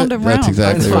go round and round. That's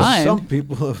exactly It's right. fine. Some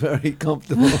people are very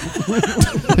comfortable.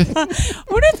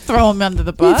 We didn't throw him under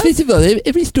the bus. First of all,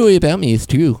 every story about me is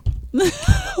true.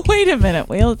 Wait a minute,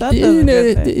 Wheels. That doesn't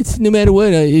It's no matter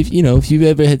what. If you've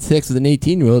ever had sex with an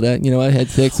 18-year-old, I had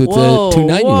sex with two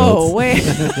 9-year-olds. Whoa, wait.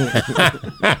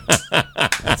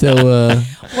 So,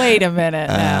 Wait a minute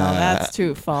now. That's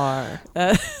too far.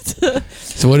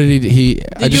 so what did he? Did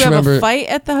I just you have remember. a fight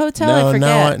at the hotel? No, I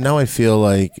forget. now I feel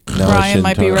like Brian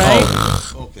might be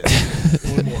right. Okay.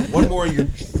 One more of your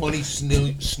funny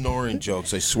snoring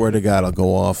jokes. I swear to God, I'll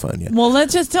go off on you. Well,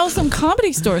 let's just tell some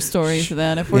comedy store stories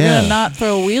then. If we're going to not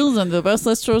throw Wheels under the bus,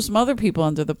 let's throw some other people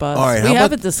under the bus. All right, we how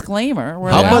have about- a disclaimer. We're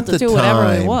how allowed about to the do whatever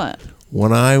we time want.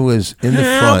 When I was in the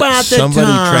How front, about the somebody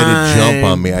tried to jump time?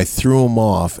 on me. I threw him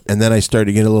off, and then I started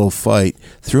to get a little fight.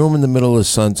 Threw him in the middle of the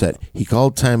sunset. He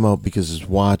called timeout because his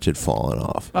watch had fallen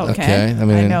off. Okay. I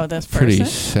mean, I know this pretty person.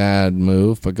 sad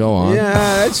move, but go on. Yeah,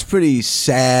 that's pretty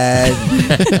sad.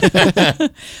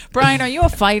 Brian, are you a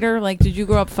fighter? Like, did you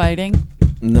grow up fighting?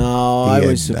 No, He I had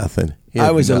was nothing. He I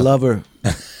had was a nothing. lover.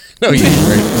 No, you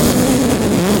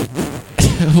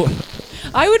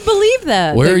I would believe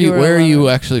that. Where that are you? were a Where are you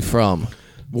lover. actually from?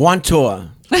 Wantor.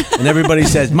 And everybody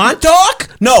says, Montauk?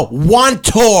 No,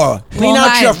 Wantor. Clean Long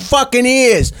out your Island. fucking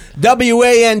ears.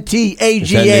 WANTAGH. Is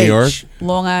that New York?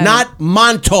 Long Island. Not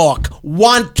Montauk.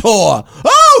 Wantor.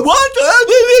 Oh, Wantor.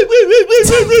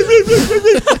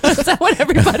 Is that what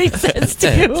everybody says too?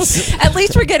 At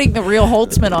least we're getting the real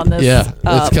Holtzman on this Yeah,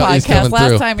 it's he's podcast. coming Last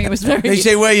through. time he was very. They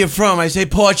say, where are you from? I say,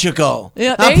 Portugal.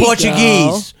 Yeah, there I'm you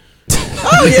Portuguese.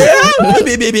 Oh, yeah?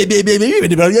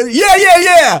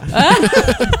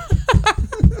 Yeah.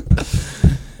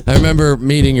 I remember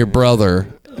meeting your brother.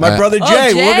 My brother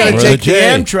Jay, Jay. we're going to Brother take the Jay.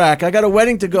 Amtrak. I got a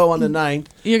wedding to go on the 9th.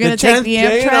 You're gonna The take 10th, the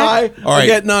Jay and Amtrak? I All are right.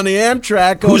 getting on the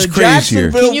Amtrak, going Who's to crazier?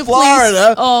 Jacksonville, Can you Florida.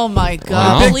 please? Oh my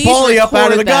God! Big Please Polly up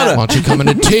out of the record that. gutter. Why don't you come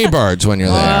into T-Birds when you're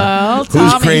there? Well, Who's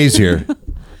Tommy. crazier?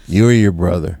 You or your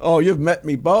brother? Oh, you've met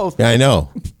me both. Yeah, I know.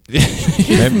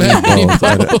 Met me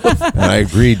both. And I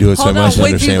agreed to it, so I Hold on, must would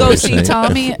you understand go what see you're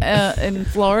saying. Tommy in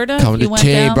Florida? Come You to went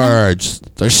down there? T-Birds.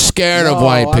 They're scared of No,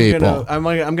 white people. I'm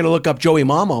gonna look up Joey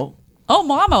Mamo. Oh,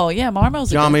 Marmo. Yeah,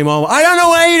 Marmo's a good. Johnny Mamo. I don't know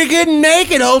why you didn't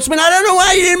make it, Holtzman. I don't know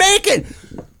why you didn't make it.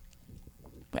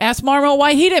 Ask Marmo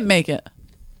why he didn't make it.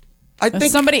 I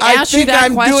think somebody I asked you think that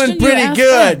I'm question, doing you pretty asked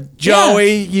good, them.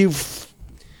 Joey. You.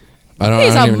 I don't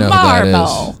He's a even know who that is.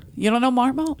 Marmo. You don't know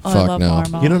Marmo? Oh, I Fuck love no.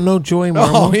 Marmo. You don't know Joey Oh,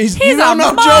 Marmo? he's He's you don't a know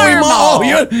Joey Marmo.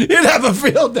 Mamo. You'd have a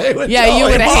field day with Yeah, Joey you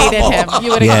would have hated Mamo. him.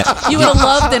 You would have. You would have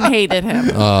loved and hated him.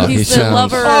 He He's the sounds-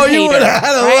 lover. Oh, you hater, would have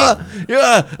had a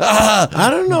right? I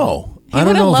don't know. I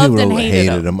don't would've know if he loved would have and hated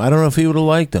hated him. him. I don't know if he would have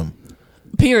liked him.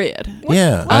 Period.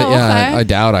 Yeah. Oh, okay. I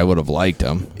doubt I would have liked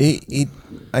him.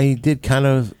 I did kind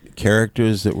of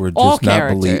characters that were just All not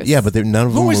characters. believable. Yeah, but none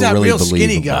of them Who was were that really real believable.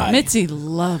 skinny guy? Mitzi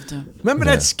loved him. Remember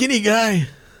Yeah. that skinny guy?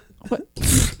 What?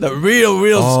 The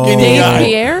real Oh. skinny Dave guy.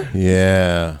 Pierre.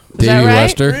 Yeah. Is that Davey right?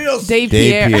 Lester. Real Dave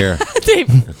Dave Pierre. Pierre.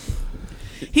 Dave.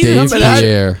 He's Dave a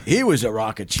Pierre. He was a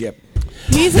rocket ship.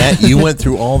 He's That you went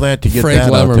through all that to get Frank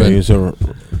that out there. Lemmerman. He was a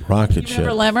rocket ship.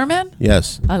 Remember Lemmerman?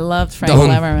 Yes. I loved Frank Don,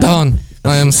 Lemmerman. Don,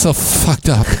 I am so fucked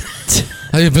up.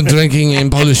 I have been drinking in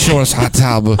Polish Shores hot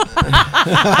tub.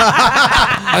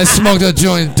 I smoked a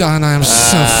joint, Don. I am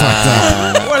so fucked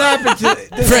up. What happened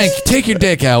to Frank, take your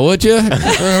dick out, would you?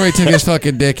 Remember he took his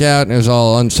fucking dick out and it was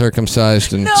all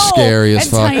uncircumcised and No, scary as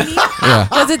and fuck. tiny. Yeah.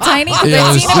 Was it tiny? Because Yeah, it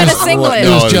I've was seen him in a just- singlet. It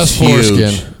was No, just huge.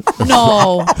 foreskin.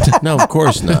 No, No, of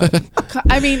course not.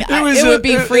 I mean, it would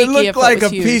be freaky It looked if like it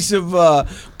was a huge. piece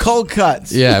of cold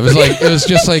cuts. Yeah, it was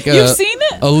just like You've seen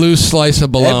it? a loose slice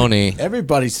of bologna.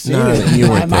 Everybody's seen No, it. you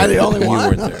weren't Am there. I the only You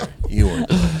one? weren't there. You weren't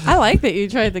there. I like that you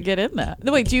tried to get in that.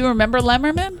 Wait, do you remember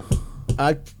Lemmerman?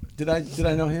 Did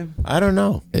I know him? I don't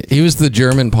know. He was the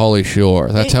German Pauly Shore.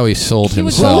 That's how he sold He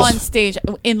would go himself. on stage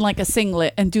in like a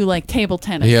singlet and do like table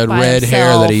tennis. He had by red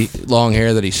himself. long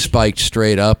hair that he spiked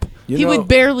straight up. He would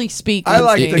barely speak. I on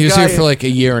like stage. the He was guy- here for like a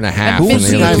year and a half. Who in was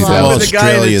the the early guy From from 2000s. the guy in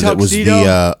the Australia that was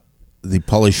tuxedo? the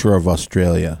Polish Shore of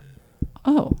Australia.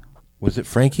 Oh, Was it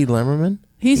Frankie Lemmerman?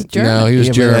 he's German. No, he was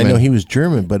Yeah, but German. I know he was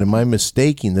German, but am I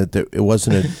mistaking that it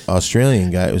wasn't an Australian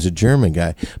guy? It was a German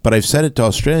guy. But I've said it to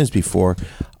Australians before.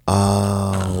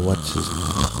 What's his name?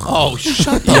 Oh,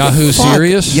 shut the Yahoo fuck.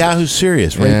 Serious? Yahoo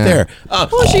Serious, right Yeah. there.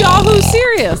 Who's Yahoo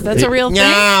Serious? That's a real thing. No,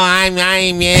 I'm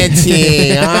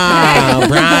Mitzi. Oh,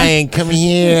 Brian, come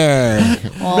here.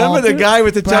 Remember the guy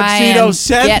with the tuxedo, Brian,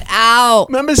 Seth? get out.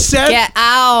 Remember Seth? Get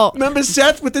out. Remember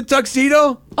Seth with the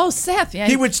tuxedo? Oh, Seth. Yeah,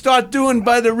 He would start doing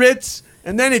by the Ritz,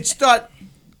 and then he'd start.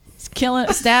 he's killing,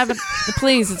 stabbing the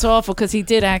police. It's awful because he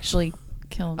did actually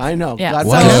kill him. I know. Yeah. God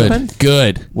What bless. happened?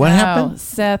 Good. What No, happened?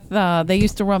 Seth, they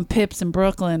used to run Pips in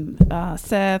Brooklyn.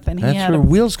 Seth, and he That's had where a...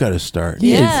 Wheels got to start.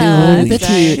 Yeah, that's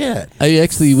right. Shit. I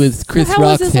actually was Chris How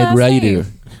was Rock's his head last writer.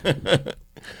 name?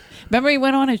 Remember he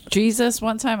went on as Jesus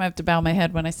one time? I have to bow my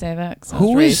head when I say that. 'Cause I was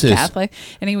Who is raised this? Catholic.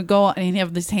 And he would go on, and he'd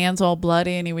have his hands all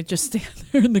bloody, and he would just stand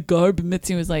there in the garb, and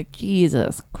Mitzi was like,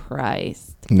 Jesus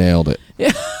Christ. Nailed it.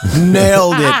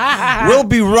 Nailed it. We'll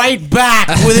be right back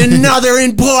with another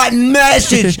important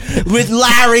message with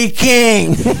Larry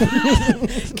King.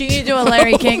 Can you do a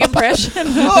Larry King impression?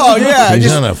 Oh, yeah.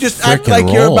 He's on a Just act frickin'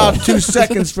 like you're roll. about 2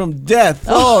 seconds from death.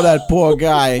 Oh, that poor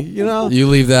guy. You know? You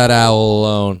leave that owl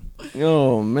alone.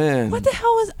 Oh, man. What the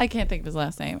hell was... I can't think of his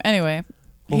last name. Anyway.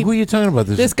 Well, who are you talking about?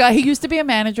 This guy, he used to be a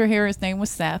manager here. His name was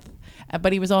Seth,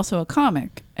 but he was also a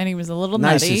comic, and he was a little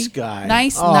nutty. Nicest guy.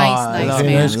 Nice, Oh, nice I love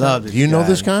man. him. I love this Do you know guy.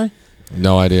 this guy?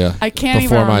 No idea. I can't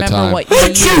Before even my remember time. what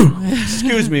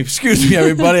you Excuse me,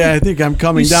 everybody. I think I'm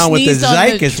coming You down with the sneezed on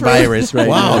the Zika truth. virus right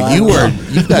now. Wow, you've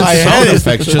got My sound head is-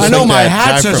 effects just I know like my that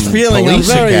hats guy are from feeling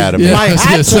Police very. Academy. Yeah, My I was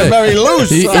gonna hats are say. very loose.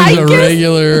 He's a Zykus.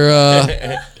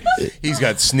 regular. He's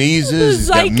got sneezes. He's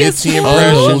got Zykus Mitzi horn.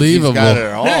 impressions. Unbelievable. He's got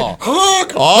it all.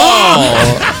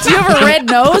 Oh, Do you have a red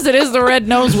nose? It is the red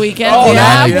nose weekend. Oh, Do you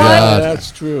have my one? God.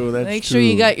 That's true. That's Make true. sure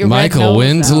you got your Michael red nose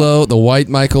Winslow, the white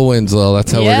Michael Winslow.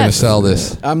 That's how we're going to Yes. sell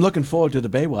this. I'm looking forward to the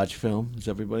Baywatch film. Is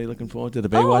everybody looking forward to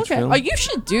the out. Baywatch Oh, okay. film? Oh, you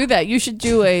should do that. You should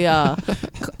do a,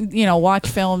 watch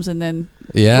films and then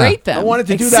Yeah. rate them. I wanted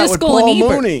to Like do that with Siskel and Paul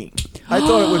Ebert. Mooney. I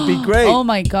thought it would be great. Oh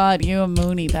my God, you and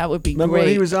Mooney, that would be Remember great.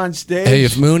 when he was on stage? Hey,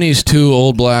 if Mooney's too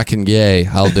old, black, and gay,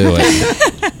 I'll do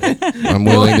it. I'm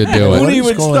willing to do What Mooney is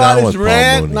would going start on his with Paul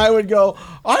rant, Mooney? and I would go,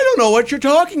 I don't know what you're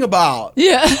talking about.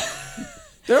 Yeah.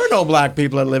 There are no black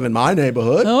people that live in my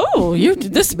neighborhood. Oh,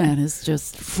 this man is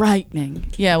just frightening.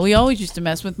 Yeah, we always used to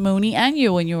mess with Mooney and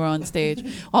you when you were on stage.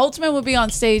 Holtzman would be on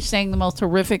stage saying the most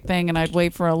horrific thing, and I'd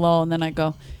wait for a lull, and then I'd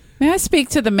go, may I speak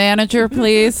to the manager,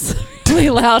 please? Really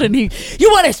loud, and you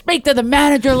want to speak to the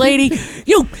manager, lady?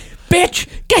 You bitch,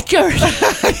 get your...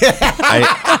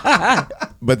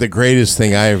 But the greatest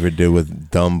thing I ever did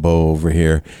with Dumbo over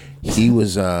here, he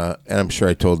was, and I'm sure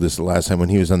I told this the last time when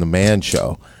he was on the Man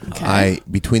Show.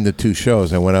 Between the two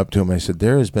shows, I went up to him. I said,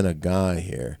 "There has been a guy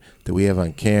here that we have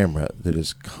on camera that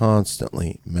is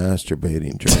constantly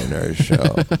masturbating during our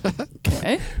show.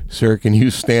 Okay. Sir, can you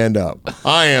stand up?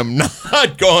 I am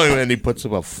not going." And he puts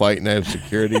up a fight, and I have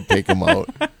security take him out.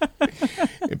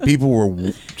 And people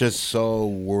were just so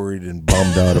worried and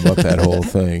bummed out about that whole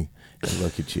thing. And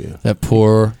look at you. That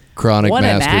poor chronic What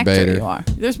an actor masturbator. you are.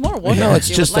 There's more water. No, it's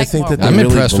You just would like I think more that I'm they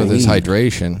really impressed with his believe.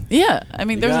 hydration. Yeah, I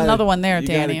mean, there's another one there, You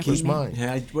gotta Danny. If you keep need. mine.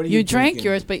 Yeah, what are You drank drinking?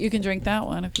 yours, but you can drink that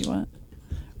one if you want.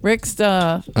 Rick's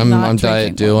I'm not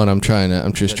diet drinking doing. I'm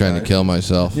just trying to kill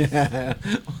myself.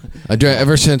 I drank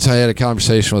ever since I had a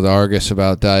conversation with Argus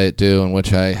about Diet Dew, in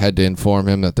which I had to inform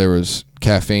him that there was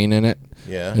caffeine in it.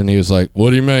 Yeah. And he was like,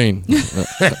 "What do you mean?"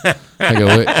 I go,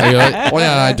 "Well,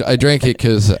 yeah, I drank it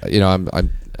because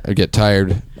I get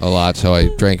tired a lot, so I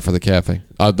drank for the caffeine."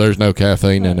 There's no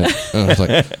caffeine in it. And I was like,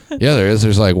 "Yeah, there is.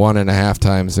 There's like 1.5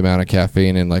 times the amount of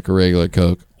caffeine in like a regular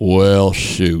Coke." Well,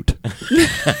 shoot.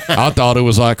 I thought it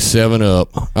was like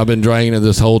 7-Up. I've been drinking it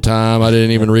this whole time. I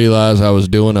didn't even realize I was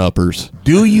doing uppers.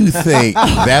 Do you think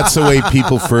that's the way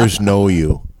people first know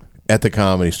you at the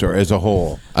Comedy Store as a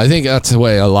whole? I think that's the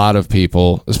way a lot of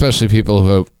people, especially people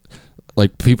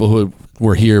who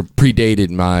were here predated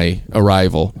my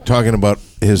arrival. Talking about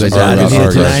his They Adam talk here about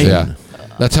Argus, tonight? yeah.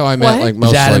 That's how I met What? like Is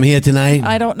most Adam like, here tonight?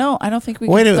 I don't know. I don't think we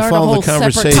Wait can a minute, start a follow whole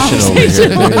the separate conversation over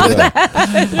conversation. here.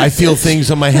 There you go. I feel things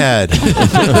on my head.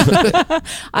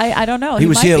 I don't know. He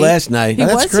was might here be. last night. He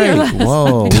That's was here great. last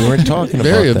Whoa, we weren't talking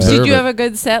Very about that. observant. Did you have a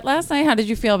good set last night? How did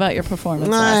you feel about your performance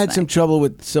No, I last had night? some trouble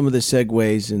with some of the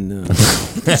segues and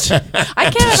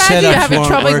I can't imagine you setups having weren't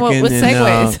trouble working with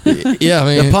and, segues. yeah, I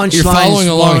mean, The punchlines you're following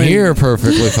along weren't- here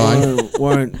perfectly fine.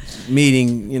 weren't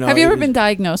meeting. Have you it ever was- been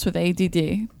diagnosed with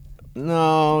ADD?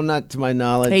 No, not to my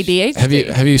knowledge. ADHD?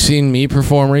 Have you seen me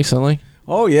perform recently?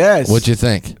 Oh yes. What'd you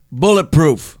think?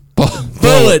 Bulletproof.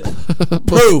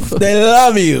 Bulletproof. They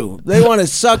love you. They want to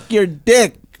suck your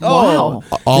dick. Wow.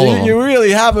 Oh, All of them. you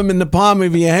really have them in the palm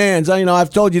of your hands. I've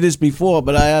told you this before,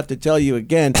 but I have to tell you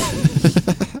again.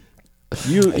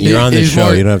 You're on the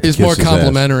show. You don't have to He's kiss more his ass.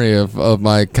 complimentary of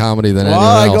my comedy than Well,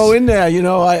 anyone I else. go in there, you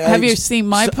know. Have you seen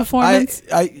my performance?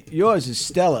 Yours is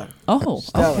stellar. Oh,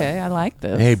 Stellar. okay. I like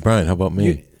this. Hey, Brian, how about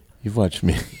me? You've watched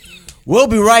me. We'll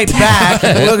be right back.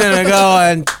 We're gonna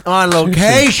go on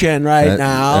location right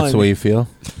now. That's the way you feel?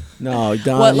 No,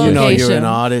 Don, What you know you're location? an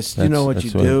artist. You know what That's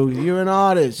you what- do. You're an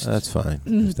artist. That's fine.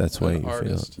 If that's the way you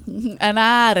Artist. feel. An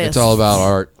artist. It's all about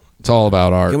art. It's all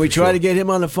about art. Can we for try sure. to get him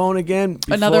on the phone again?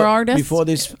 Another artist? Before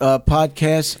this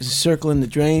podcast is circling the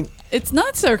drain? It's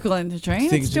not circling the train.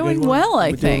 Think It's it's a good doing one? well, I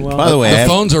We're doing think. well? By the way, The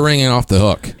phones are ringing off the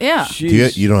hook. Yeah.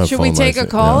 you don't have Should phone we take lines,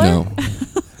 a caller? No.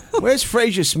 Where's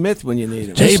Fraser Smith when you need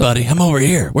him? Hey, buddy, I'm over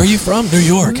here. Where you from? New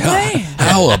York. Man.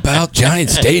 How about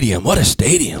Giant Stadium? What a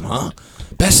stadium, huh?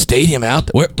 Best stadium out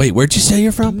there. Wait, where'd you say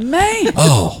you're from? Man.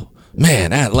 Oh,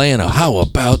 man, Atlanta. How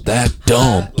about that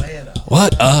dome?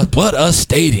 What a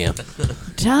stadium.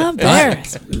 Tom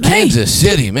Barris. Man. Kansas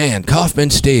City, man. Kauffman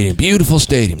Stadium. Beautiful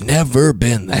stadium. Never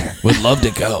been there. Would love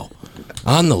to go.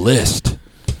 On the list.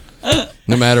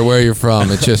 No matter where you're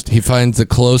from, it's just he finds the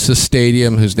closest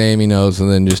stadium whose name he knows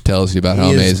and then just tells you about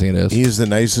how amazing it is. He's the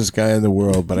nicest guy in the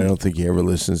world, but I don't think he ever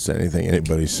listens to anything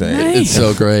anybody's saying. Nice. It's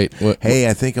so great. Hey,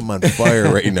 I think I'm on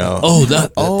fire right now. Oh, the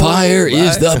fire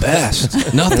is right. the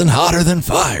best. Nothing hotter than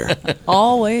fire.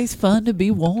 Always fun to be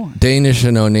warm. Danish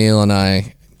and O'Neill and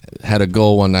I had a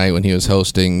goal one night when he was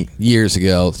hosting years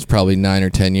ago. It's probably 9 or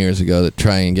 10 years ago to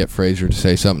try and get Fraser to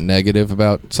say something negative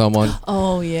about someone.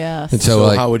 Oh, yes. And So so,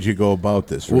 like, how would you go about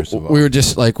this, first of all? we were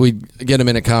just like, we'd get him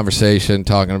in a conversation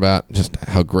talking about just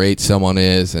how great someone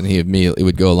is, and he immediately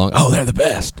would go along, oh, they're the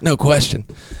best, no question.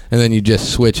 And then you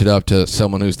just switch it up to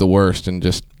someone who's the worst and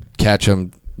just catch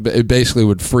him. It basically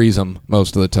would freeze him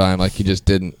most of the time, like he just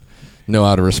didn't know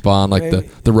how to respond, like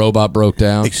the robot broke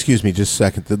down. Excuse me, just a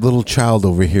second. The little child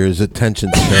over here is attention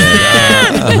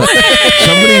span.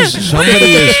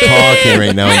 Somebody is talking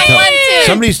right now.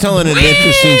 Somebody's telling an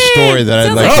interesting story that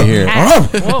I'd like to hear.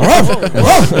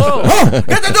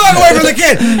 Get the dog away from the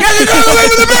kid! Get the dog away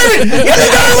from the baby! Get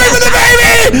the dog away from the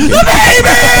baby! The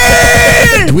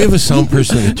baby! Do we have a sound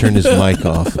person to turn his mic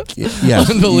off? Yes.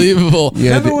 Unbelievable.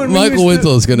 Yeah, Remember when we Michael used to-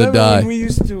 Winslow's going to remember die. when we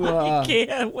used to,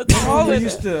 we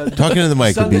used to Talking to the mic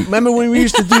would Sunday, be. remember when we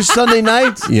used to do Sunday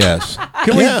nights? Yes.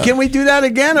 Can we do that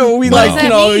again, or are we What like, does that you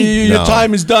know, mean? your No.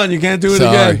 time is done, you can't do it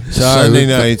Sorry. again? Sunday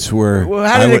nights were. Well,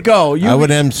 how did it go? I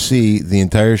would MC the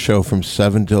entire show from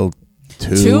 7 till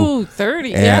 2. 2:30.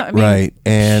 Yeah. I mean, right.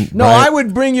 And No, Brian- I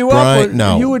would bring you Brian- up. Or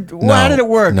no, you would. no, how did it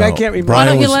work? no. I can't remember. Why Brian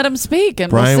don't you was- let him speak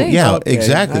and Brian, we'll see? yeah, Okay,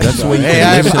 exactly. I'm That's the way you sorry.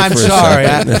 can Hey, listen I'm for a sorry.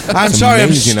 second. I'm It's sorry. I'm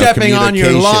amazing how stepping on your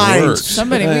communication lines. works.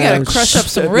 Somebody, we got to crush up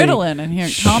some Ritalin in here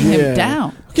and calm him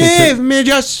down. Give me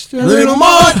just a little more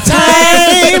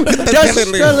time. Just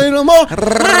a little more.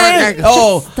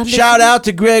 Oh, shout out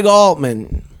to Greg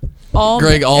Altman.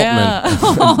 Greg Altman.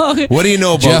 Yeah. What do you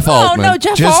know about Jeff Oh, Altman. no,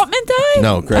 Jeff Just- Altman died?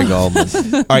 No, Greg Altman.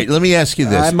 All right, let me ask you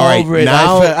this. I'm All right, over it.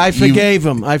 now I forgave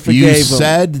him. I You forgave him.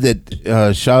 said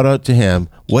that. Shout out to him.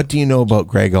 What do you know about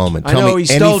Greg Altman? I Tell know me he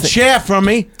stole anything- Cher from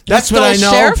me. That's what I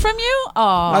Stole know. Cher from you? Oh.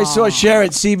 I saw Cher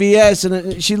at CBS,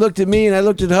 and she looked at me, and I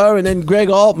looked at her, and then Greg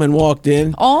Altman walked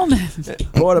in, Altman.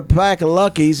 bought a pack of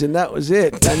Luckies, and that was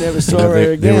it. I never saw Yeah, her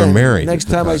they again. were married. Next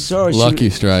time I saw her, Lucky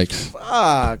Strikes.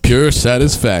 fuck. Pure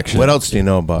satisfaction. What else do you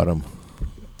know about him?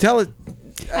 Tell it.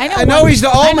 I know he's the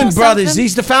I know Allman Brothers. something.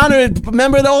 He's the founder,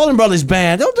 member of the Allman Brothers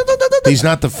band. He's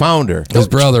not the founder. His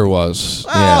brother was.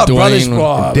 Oh, Brothers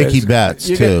Brothers. Dickie Betts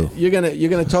too. You're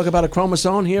gonna talk about a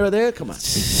chromosome here or there? Come on.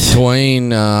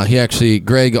 Dwayne,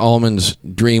 Greg Allman's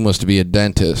dream was to be a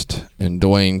dentist, and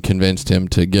Dwayne convinced him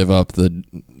to give up the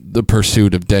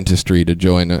pursuit of dentistry to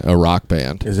join a rock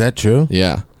band. Is that true?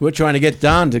 Yeah. We're trying to get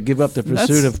Don to give up the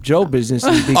pursuit of Joe business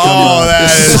and become.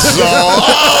 that is so.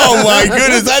 Oh my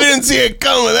goodness! I didn't see it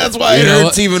coming. That's why You it know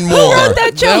hurts what? even Who more. wrote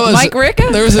that joke? Mike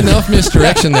Ricka? There was enough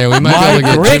misdirection there. We might be able to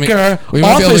Mike get Jimmy. Ricker, We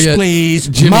might be able to office get please.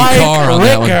 Jimmy Mike Carr on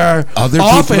that one. Ricker, Other people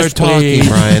office are talking, please.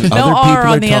 Brian. No Other people R on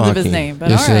are the end of his talking. name, but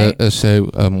Yes, all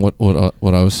right.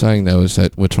 what I was saying though is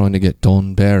that we're trying to get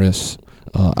Don Barris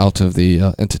out of the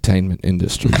entertainment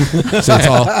industry. So it's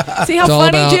all, See how it's all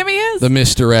funny about Jimmy is? the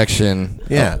misdirection,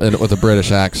 Yeah. with a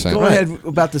British accent. Go ahead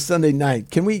about the Sunday night.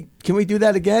 Can we do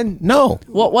that again? No.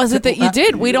 What was it that you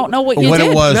did? We don't know what you What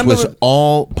did. it was Remember-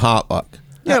 all potluck.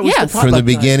 Yeah, it was Yes. the From the potluck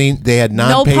night. beginning, they had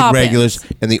non-paid pop-ins. regulars,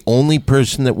 and the only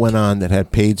person that went on that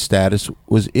had paid status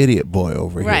was Idiot Boy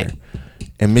over Right. here.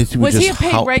 And Mitzi would Was just he a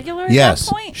paid howl. regular at that Yes,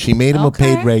 point? she made him a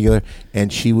Okay. paid regular,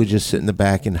 and she would just sit in the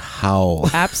back and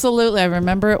howl. Absolutely. I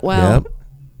remember it well. Yep.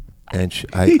 And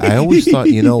I always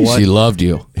thought, you know what? She loved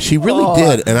you. She really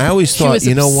did, and I always She thought, was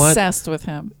you know what? obsessed with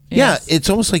him. Yeah, Yes. it's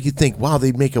almost like you think, wow,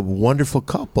 they'd make a wonderful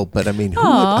couple. But I mean,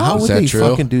 how Is would that they true?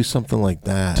 fucking do something like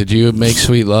that? Did you make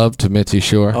sweet love to Mitzi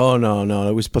Shore? Oh no,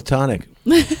 it was platonic.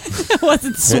 It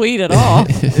wasn't sweet at all.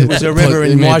 It was a river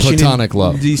You in made Washington, platonic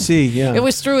love. D.C. Yeah. It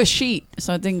was through a sheet,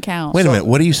 so it didn't count. Wait a minute,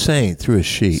 what are you saying? Through a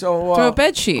sheet? So Through a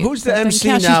bed sheet. Who's the So it didn't MC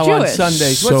count. She's now on Jewish.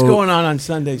 Sundays? What's So- going on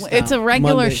Sundays? It's now? a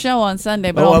regular Mondays. show on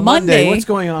Sunday, but Oh, on Monday, what's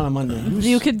going on Monday?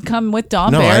 you could come with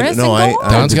Don no, Barris and go on. I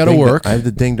have Don's the gotta Ding- work. I have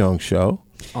the Ding Dong Show.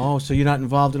 Oh, so you're not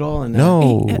involved at all in that?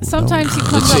 No. Sometimes he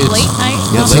comes It's- up late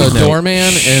night. It's a doorman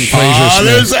and Fraser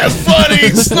Smith. that funny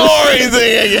story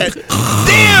thing again.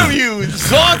 Damn you,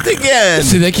 zonked again.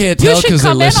 See, they can't You tell should because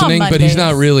they're come in on listening, but he's not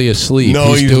Mondays. really asleep.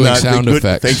 No, he's he's doing not. sound Good.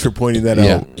 effects. Thanks for pointing that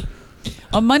Yeah. out.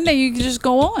 On Monday, you can just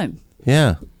go on.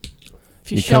 Yeah.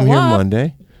 If you, You show come here up.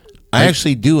 Monday. I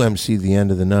actually do MC the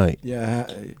end of the night. Yeah,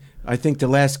 I think the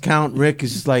last count, Rick,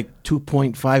 is like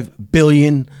 2.5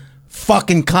 billion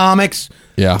fucking comics.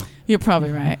 Yeah. You're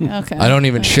probably right. Okay. I don't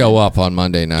even show up on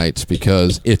Monday nights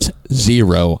because it's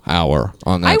 0 hour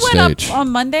on that I went stage. up on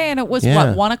Monday and it was Yeah.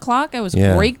 what 1 o'clock. It was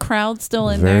Yeah. great crowd still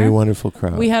in Very there. wonderful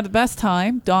crowd. We had the best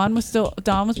time. Don was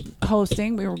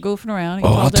hosting. We were goofing around. He Oh,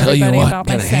 I'll told tell you everybody what, about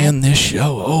my gonna set. hand this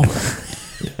show over.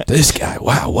 This guy,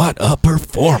 wow, what a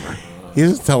performer. He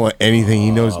doesn't tell anything.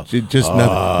 He knows just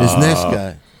nothing. Isn't this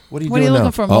guy? What are you What are you doing looking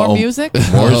now? for? More music?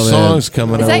 More Oh, man. songs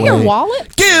coming Is our that your way.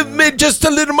 wallet? Give me just a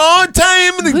little more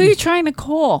time. Who are you trying to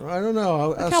call? I don't know.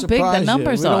 Look how big the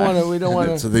numbers are. We don't want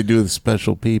That's what they do with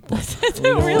special people.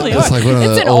 They really It's are. like one of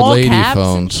It's the in old all lady caps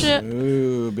phones. and shit.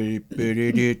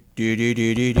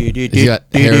 He's got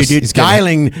Harris, he's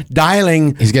getting,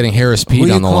 dialing. he's getting Harris Who Pete are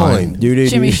you on the calling? line.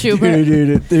 Jimmy Schubert.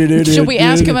 Should we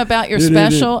ask him about your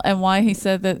special and why he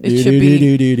said that it should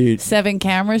be 7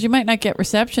 cameras? You might not get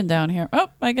reception down here. Oh,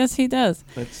 I guess he does.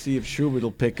 Let's see if Schubert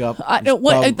will pick up. Let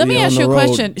me ask you a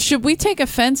question. Should we take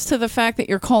offense to the fact that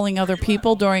you're calling other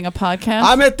people during a podcast?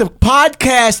 I'm at the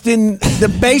podcast in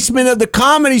the basement of the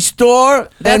Comedy Store.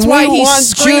 That's and why we he's want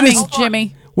screaming, you to,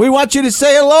 Jimmy. We want you to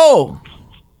say hello.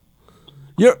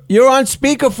 You're on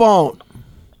speakerphone.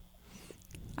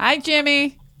 Hi,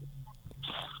 Jimmy.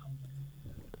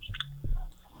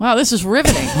 Wow, this is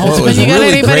riveting. Well, it was you got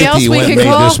really anybody great else that you we went can and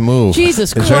made call? this move.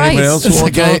 Jesus Is there anybody else Christ. who This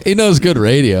wants guy, he knows good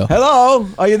radio. Hello,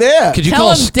 are you there? Could you Tell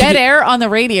call him dead air on the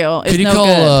radio is Could you no call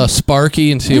good.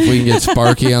 Sparky and see if we can get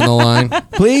Sparky on the line?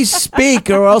 Please speak,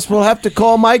 or else we'll have to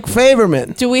call Mike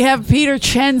Favorman. Do we have Peter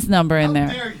Chen's number in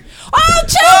there? Oh,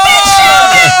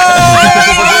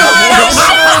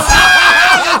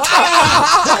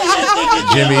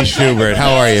 Jimmy Schubert,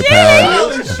 how are you, pal?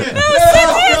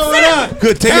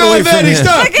 Good, take it away from him. Just do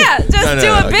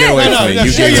a Get away bit. from me.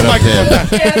 You share gave your it up to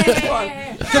him. microphone.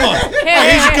 Come on.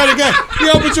 Hey, he's the kind of guy. He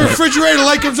opens the refrigerator,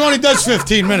 light comes on, he does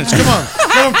 15 minutes. Come on.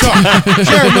 Let him talk.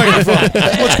 Share a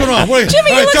microphone. What's going on? What,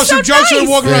 Jimmy, you look tell so some jokes and nice.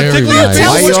 walk around Very tickling nice. your Why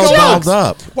tail. are you What's all going on? balled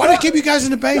up? Why do they keep you guys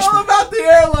in the Tell basement? him about the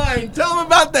airline. Tell him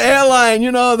about the airline.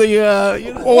 You know,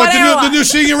 Oh, What the airline? new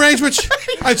seating arrangements?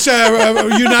 It's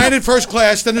United first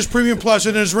class, then there's Premium Plus,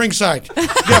 and then there's ringside. You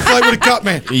got a flight with a cut,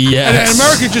 man. Yes. And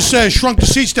American just shrunk the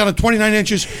seats down to 29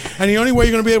 inches, and the only way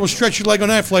you're going to be able to stretch your leg on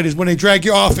that flight is when they drag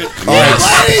you off it. All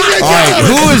right,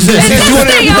 who is this? Who's doing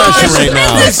an impression right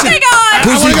now? This thing on.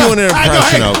 Who's he doing an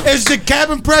impression of? Is the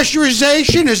cabin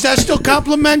pressurization, is that still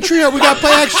complimentary, or we got to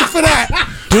pay extra for that?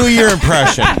 Do your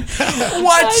impression.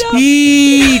 what's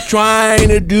he trying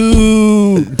to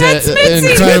do? That's The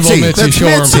Mitzi. incredible Mitzi. Mitzi That's Shore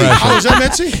Mitzi. impression. Oh, is that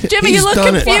Mitzi? Jimmy, He's you look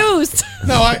done it. confused.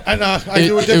 No, I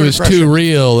do a It different was impression. too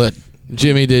real that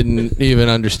Jimmy didn't even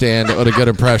understand what a good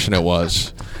impression it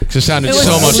was. 'Cause it sounded It was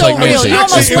so much so like real. Mitzi. You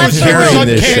almost Actually, left the hearing room.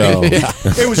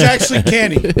 this show. It was actually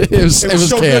canny. It was so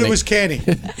good canny. it was canny.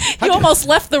 You almost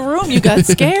left the room. You got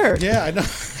scared. Yeah, I know.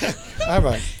 All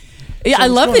right. Yeah, I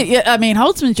what's love going it. Yeah, I mean,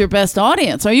 Holtzman's your best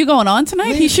audience. Are you going on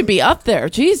tonight? He should be up there.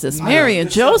 Jesus, Mary and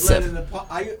Joseph.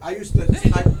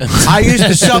 I used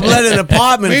to sublet an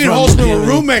apartment. Me and from Holtzman were Jimmy.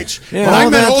 roommates. Yeah. When I Oh,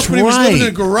 met that's Holtzman, he was living in a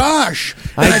right. garage.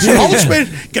 And I said,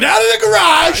 Holtzman, get out of the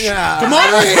garage. Come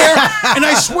over here. And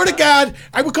I swear to God,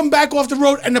 I would come back off the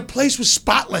road, and the place was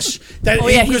spotless. Oh,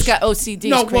 yeah, he's got OCD.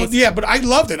 No, It's well, crazy. yeah, but I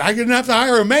loved it. I didn't have to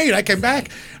hire a maid. I came back.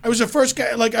 I was the first guy,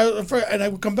 and I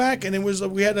would come back, and it was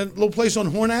we had a little place on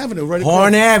Horn Avenue, right? across-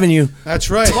 Horn Avenue. That's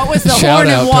right. What was the Shout horn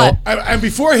and out, what? And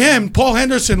before him, Paul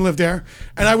Henderson lived there,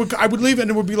 and I would leave, and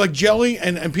it would be like jelly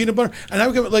and peanut butter, and I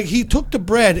would get, like he took the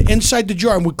bread inside the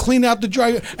jar and would clean out the jar,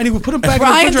 and he would put them back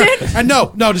Brian in the refrigerator. did? And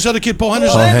no, this other kid, Paul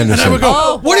Henderson, Paul and I Henderson. would go,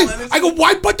 Oh, what? I go,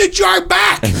 why put the jar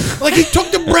back? Like he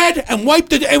took the bread and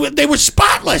wiped it. They were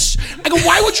spotless. I go,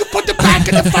 why would you put them back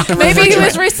in the fucking Maybe he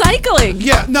was refrigerator? recycling.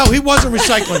 Yeah, no, he wasn't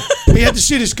recycling. You had to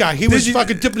see this guy. He was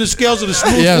fucking tipping the scales of the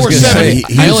smooth Yeah, I was gonna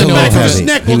 470. say, I only know him from his his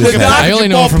neck. Looked like a I only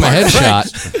know him from a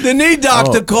headshot. The knee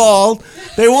doctor called.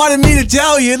 They wanted me to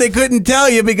tell you. They couldn't tell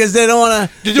you because they don't want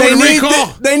to. They're doing a recall?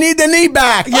 They need the knee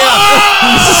back.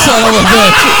 Son of a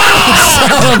bitch.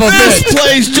 Son of a bitch. This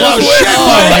place just went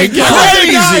Oh, my God.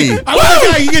 crazy. I want a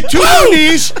guy. You get 2 new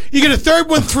knees. You get a third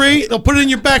one, 3. They'll put it in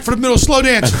your back for the middle slow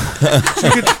dance. So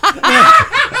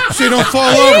you don't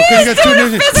fall over because you got 2 new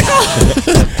knees.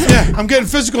 Yeah, I'm getting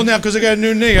physical now because I got a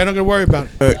new knee. I don't got to worry about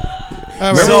it.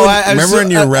 All right. Remember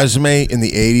in your resume in the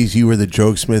 80s, you were the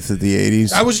jokesmith of the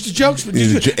 80s? I was the jokesmith.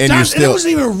 And you're still... It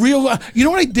wasn't even a real... you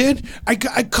know what I did? I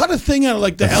cut a thing out of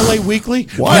like the LA Weekly.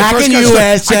 What? Back in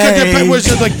USA. It was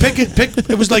like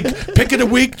it was like pick of the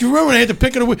week. Do you remember when I had the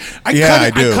pick of the week? I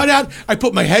cut out. I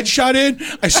put my headshot in.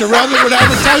 I surrounded it with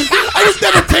advertising. I was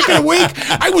never pick of the week.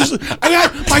 I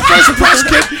had my first press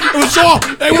kit. It was all...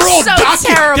 They were all so documents.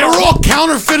 They terrible. were all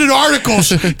counterfeited articles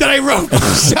that I wrote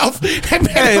myself.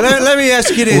 Hey, let me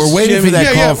ask you this. We're waiting for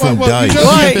that call from Dice.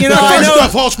 You know, I know.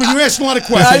 Holtzman, you're asking a lot of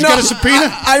questions. You got a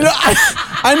subpoena?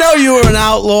 I know you were an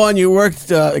outlaw and you worked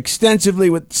extensively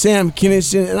with Sam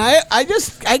Kinison, and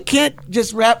I can't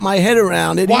just wrap my head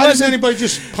around it. Why doesn't anybody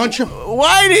just punch him?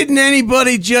 Why didn't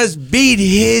anybody just beat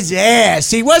his ass?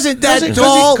 He wasn't that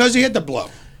tall. Because he had the blow.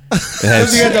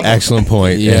 That's an excellent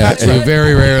point. Yeah, That's right.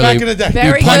 very rarely. Back in the day.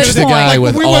 Very you punch good the point. guy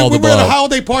with all the we were at a blow.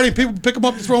 holiday party. People pick him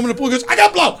up and throw him in the pool. He goes, I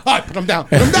got blow. All right, put him down.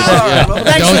 Put him down.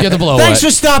 Don't get the blow Thanks wet.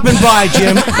 for stopping by,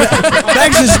 Jim.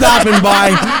 Thanks for stopping by.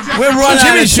 We're running out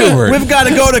Jimmy of Schubert. We've got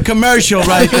to go to commercial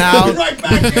right now. Right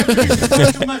back here.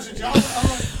 Special message.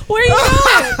 Where are you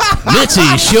going? Mitzi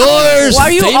Shore's Why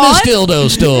are you famous on? dildo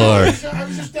store. I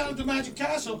was just down at the Magic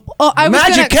Castle. Oh, I was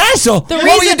Magic Castle? The What were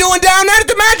you reason- doing down there at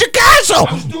the Magic Castle?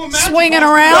 I was doing magic. swinging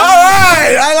All around.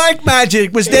 right, I like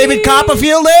magic. Was David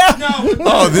Copperfield there?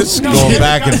 Oh, this is going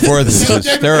back and forth. It's So David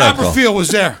hysterical. Copperfield was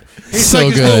there. He's So like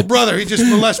his good. little brother. He just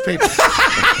molests people.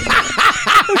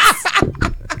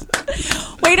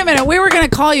 Wait a minute. We were going to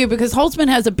call you because Holtzman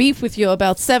has a beef with you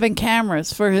about 7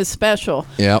 cameras for his special.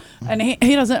 Yep. And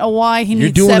he doesn't know why he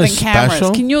needs doing a 7 cameras.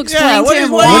 special? Can you explain Yeah, what to is-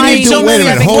 him what do you why need he's so doing many-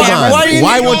 Wait a minute, 7 hold cameras? on.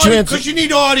 Why won't you answer? Because you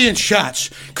need audience shots.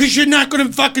 Because you're not going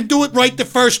to fucking do it right the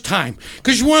first time.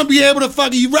 Because you want to be able to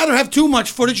fucking... You'd rather have too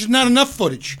much footage than not enough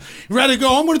footage. You'd rather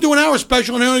go, I'm going to do an hour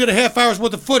special and I only got a half hour's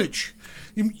worth of footage.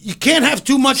 You can't have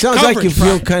too much Sounds coverage. like you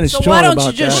feel kind of So strong why don't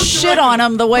about you just that. shit on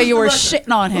him the way you were Who's directing?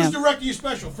 shitting on Who's him? directing your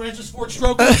special? Francis Ford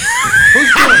Stroker?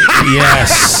 Who's doing it? Yes.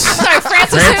 Sorry,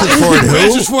 Francis. Ford who?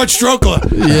 Francis Ford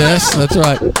Stroker. Yes, that's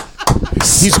right.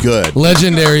 He's good.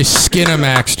 Legendary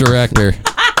Skinamax director.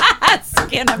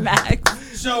 Skinamax.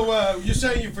 So you're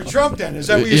saying you're for Trump then? Is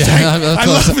that what you're Yeah, saying? that's I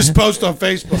what love I'm his post on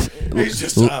Facebook. He's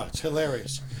just, it's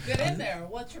hilarious. Get in there.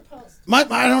 What's your post?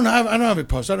 I don't have a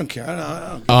post. I don't care. I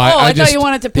don't. Oh, I thought just- you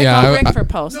wanted to pick yeah, on I- Rick for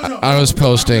post. I was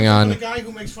posting on- The guy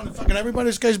who makes fun of fucking everybody.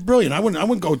 This guy's brilliant. I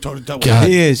wouldn't go toe to toe with God. him.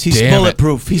 He is. He's Damn it.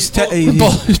 bulletproof. He's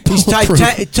He's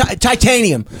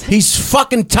titanium. He's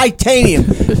fucking titanium.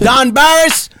 Don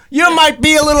Barris, you might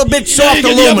be a little bit Yeah, soft you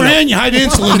get the upper aluminum. hand. You hide the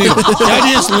insulin needle. You hide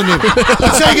the insulin needle.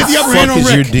 That's how you get the upper hand Fuck on is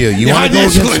Rick. your deal? You want hide to the go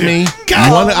insulin against me? needle.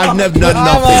 You want to? I've never done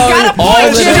nothing. Gotta All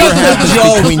punch that him. ever happens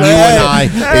between you and I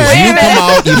is you come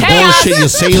out, you bullshit, you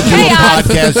say you'll do a Chaos.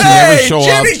 podcast, you never show up.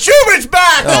 Jimmy Schubert's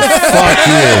back. Oh, fuck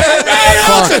you.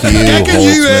 Fuck you, Back in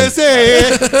Holtzman.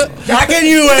 USA. Back in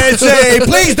USA.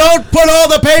 Please don't put all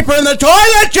the paper in the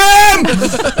toilet, Jim.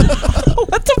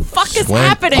 What the fuck is Swank.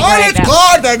 happening right Toilet's now?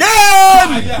 clogged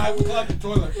again. Yeah, I would clog the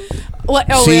toilet. What?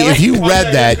 Oh, See, really? if you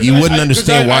read that, you wouldn't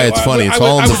understand why it's funny. It's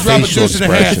all in the facial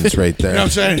expressions right You know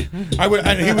what I'm there. saying? I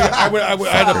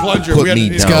had a plunger. Put We had me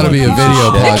to- It's got to be a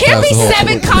video There can't podcast. be the whole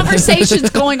 7 conversations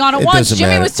going on at It once. doesn't Jimmy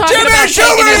matter. was talking Jimmy about taking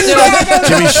Schubert his is back.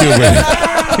 Jimmy Schubert.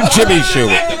 Jimmy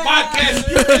Schubert.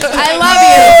 I love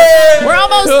you. We're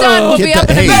almost done. We'll be Get up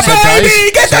the- in a hey, minute. so- Baby,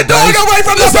 get the dog away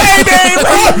from the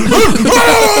baby.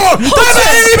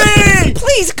 The baby.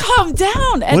 Please calm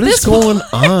down. At What this is going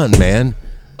on, man?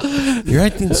 You're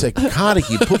acting psychotic.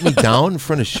 You put me down in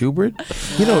front of Schubert?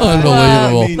 You know,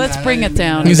 Unbelievable. Let's bring it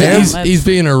down. He's Let's-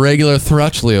 being a regular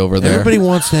Thrutchley over there. everybody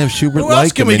wants to have Schubert Who like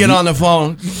else can him, we and get you- on the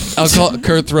phone? I'll call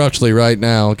Kurt Thrutchley right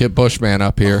now. Get Bushman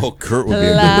up here. Oh, Kurt would be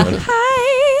a La- good one.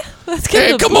 Hi. Let's get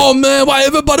Hey, the- come on, man. Why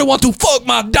everybody want to fuck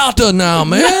my daughter now,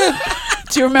 man?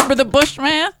 Do you remember the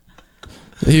Bushman?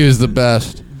 He was the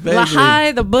best.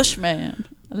 Lahai the Bushman.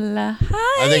 Lahai.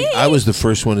 I think I was the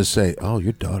first one to say, "Oh,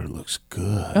 your daughter looks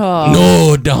good."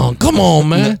 No, Don. Come on,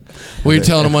 man. We were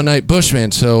telling him one night,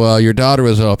 Bushman, so your daughter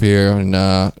was up here, and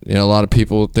a lot of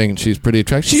people think she's pretty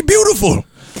attractive. She's beautiful.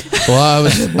 Well,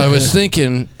 I was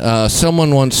thinking.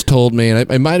 Someone once told me,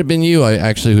 and it might have been you,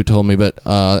 actually, who told me. But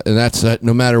and that's that.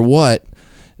 No matter what,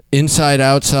 inside,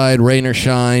 outside, rain or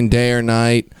shine, day or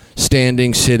night,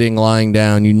 standing, sitting, lying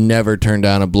down, you never turn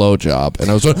down a blowjob. And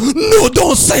I was like, no,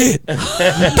 don't say it.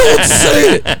 Don't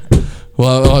say it.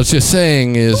 Well, what I was just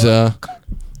saying is, this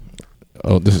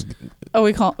is. Oh,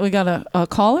 we got a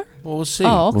caller? Well, we'll see.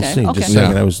 Oh, okay. We'll see. Okay. Just a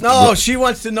second. No, she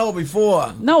wants to know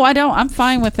before. No, I don't. I'm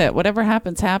fine with it. Whatever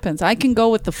happens, happens. I can go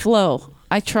with the flow.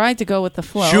 I tried to go with the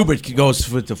flow. Schubert goes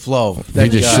with the flow. He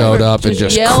just showed up and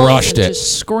just yells crushed and it.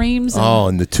 Just screams.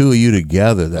 And the two of you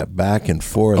together, that back and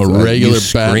forth. A regular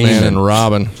Batman and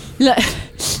Robin.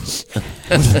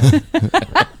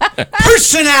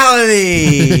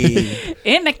 Personality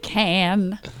In a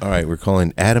can. All right, we're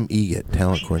calling Adam Egat,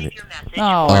 talent coordinator.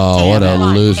 Oh, what a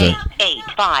loser.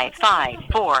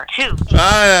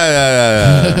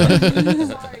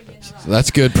 85542.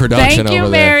 That's good production Thank you,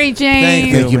 over Mary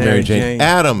Jane. Thank you, Mary Jane.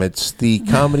 Adam, it's the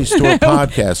Comedy Store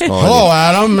podcast calling. Hello,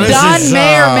 Adam. This Don is,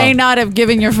 may or may not have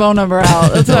given your phone number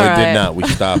out. That's No, all we right. did not. We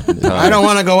stopped in time. I don't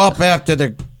want to go up after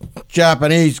the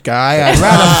Japanese guy. I'd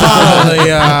rather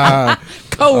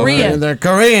follow Korean. the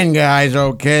Korean guys,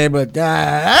 okay, but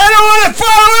I don't want to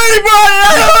follow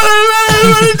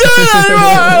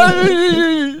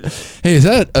anybody. Hey, is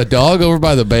that a dog over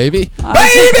by the baby?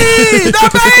 Baby! The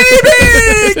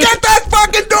baby! Get that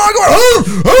fucking dog!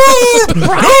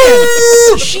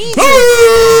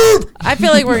 I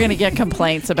feel like we're going to get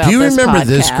complaints about Do you this remember podcast.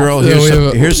 this girl?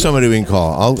 Yeah, Here's somebody we can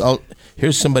call.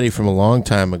 Here's somebody from a long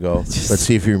time ago. Let's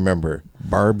see if you remember.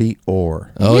 Barbie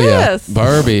Orr. Oh Yes. yeah,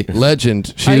 Barbie,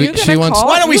 legend. Are you She gonna once. call?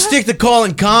 Why don't we stick to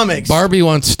calling comics? Barbie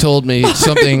once told me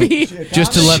something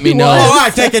just to let me She know was. Oh, I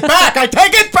take it back! I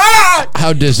take it back!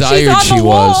 how She's desired on she the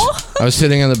was. wall. I was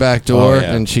sitting on the back door, Oh,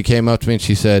 yeah. and she came up to me and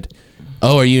she said,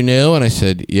 "Oh, are you new?" And I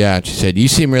said, "Yeah." And she said, "You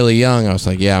seem really young." I was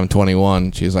like, "Yeah, I'm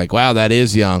 21." She was like, "Wow, that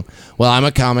is young." Well, I'm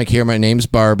a comic here. My name's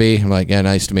Barbie. I'm like, "Yeah,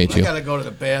 nice to meet I you." gotta go to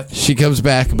the bathroom. She comes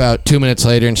back about 2 minutes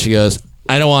later and she goes,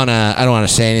 I don't wanna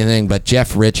say anything, but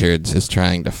Jeff Richards is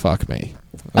trying to fuck me.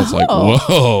 I was like, Oh. whoa.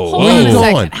 Hold on a Whoa.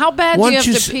 second. How bad do you Once have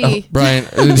you to pee? Brian,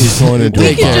 He's going into We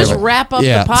it. can just wrap up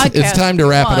yeah, the podcast. it's time to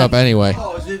wrap it up Come on. anyway.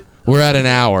 We're at an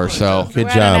hour, so. Good We're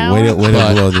at job. an Way to But-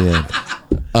 blow the end.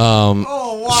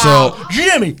 So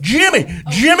Jimmy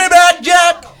back,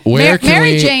 Jack. where can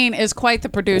Mary we? Jane is quite the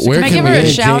producer. Where Can I can give her we- a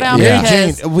Mary shout out? Mary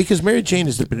Because Jane, because Mary Jane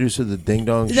is the producer of the Ding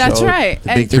Dong Show. That's right.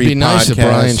 The And- Big It'd Three be nice if podcast.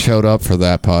 Brian showed up for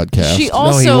that podcast. she he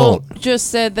also won't. just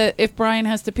said that if Brian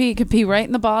has to pee, he can pee right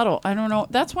in the bottle. I don't know.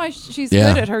 That's why she's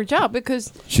Yeah. good at her job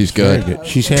because, She's Very good. good.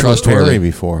 She's handled Trustworthy. Perry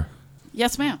before.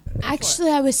 yes, ma'am.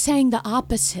 Actually, I was saying the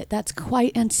opposite. That's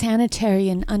quite unsanitary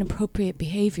and inappropriate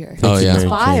behavior. Oh, yeah. It's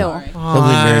vile.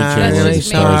 Lovely Mary Jane. That's one of the just me.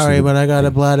 stars of the- but I got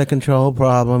a bladder control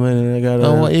problem, and I got a.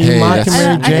 Oh, well, you Hey, mocking that's- Mary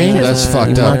I think Jane? That's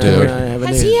fucked You up, mocking dude. Mary-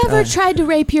 Has he ever tried to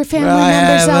rape your family I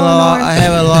members, Eleanor? I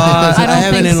have I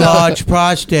don't an think so. enlarged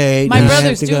prostate. My and I brothers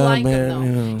have to do go like there, him, though.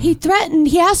 you know. He threatened.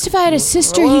 He asked if I had a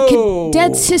sister. He could,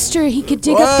 dead sister. He could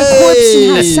dig up the corpse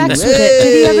and have sex with it.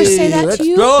 Did he ever say that Let's to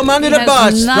you? throw him under He the has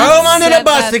bus. not Throw him under the said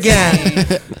bus that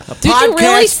again. Did you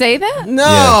really Podcast- say that? No,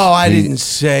 Yes. I He- didn't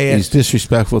say He's it.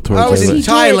 disrespectful towards I was in everybody.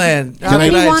 He did. Thailand. How He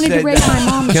could I wanted say to rape that?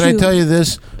 my mom Can I too. tell you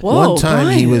this? Whoa, One time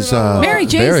he Brian. was Mary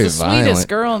Jane's very the sweetest violent.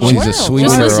 girl in the She's world. a sweet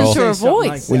Just girl. listen to her Say something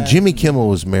voice. when Jimmy Kimmel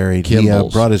was married. He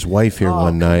Kimmels. brought his wife here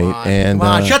one night, and Come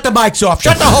on, shut the mics off.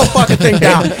 Shut the whole fucking thing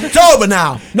down. It's over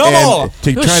now. No more.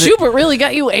 to Well, try to Schubert really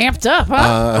got you amped up,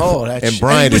 huh? Oh, that's and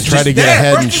Brian he to was try just to get there.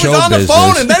 ahead First in he show was on the business.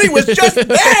 phone, and then he was just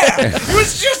there. He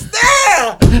was just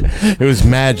there. It was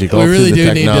magic. We all through really the do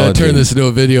need to technology. turn this into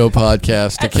a video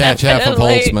podcast to catch half of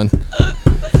Definitely.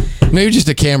 Holtzman. Maybe just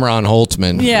a camera on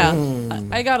Holtzman. Yeah.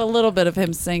 I got a little bit of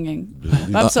him singing.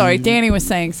 I'm sorry. Danny was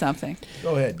saying something.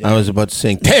 Go ahead. I was about to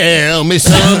sing. Tell me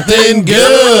something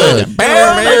good.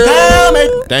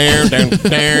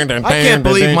 I can't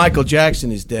believe Michael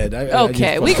Jackson is dead.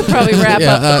 Okay, we could probably wrap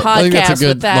Yeah, up the I think that's a podcast good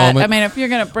with that. moment. I mean, if you're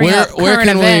going to bring up current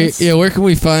can events. we? Yeah, where can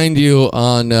we find you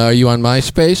on? Are you on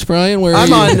MySpace, Brian? Where are I'm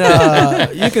you?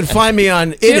 on. You can find me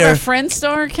on Do you have a Twitter,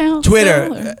 Friendstar account? still,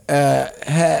 Twitter or-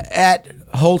 at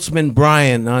Holtzman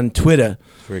Brian on Twitter.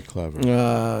 Very clever.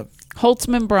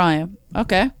 Holtzman Brian.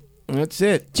 Okay. That's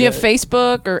it. Do you have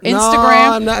Facebook or no,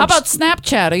 Instagram? I'm not- How about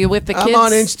Snapchat? Are you with the kids? I'm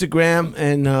on Instagram,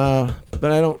 and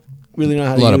but I don't really know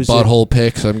how a to lot of use butthole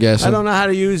pics, I'm it. guessing. I don't know how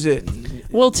to use it.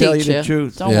 We'll tell teach you the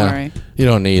truth. Don't Yeah. worry. You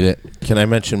don't need it. Can I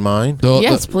mention mine?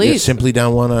 Yes, Yeah, please. Simply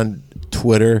Down One on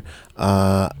Twitter.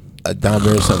 Don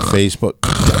Barris on Facebook.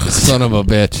 Son of a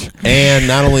bitch. And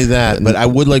not only that, but I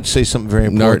would like to say something very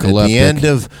important. At the Narcoleptic. end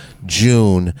of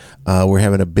June, we're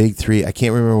having a big 3. I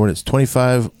can't remember when it's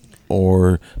 25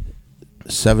 or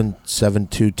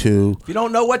 7722. If you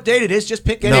don't know what date it is, just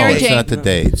pick any. No, Mary it's Jane. not the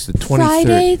date. It's the 23rd.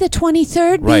 Friday the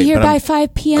 23rd. Right, Be here but by I'm-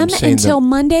 5 p.m. I'm saying until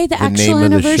Monday, the actual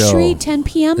name of the anniversary, show. 10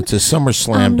 p.m. It's a summer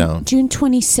slam down. June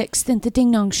 26th at the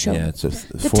Ding Dong Show. Yeah, it's a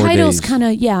the 4 title's days. kind of,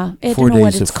 I 4 don't know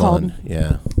what days it's of fun. called.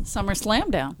 Yeah, Summer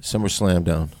Slam Down. summer slam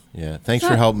down. Yeah, thanks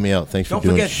for helping me out. Thanks Don't for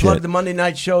doing forget, shit. plug the Monday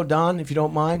night show, Don, if you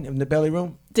don't mind, in the belly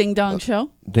room. Ding Dong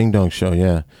Show. Ding Dong Show.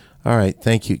 Yeah. All right,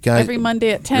 thank you, guys. Every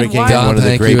Monday at 10. Rick Why? Ingram, one of the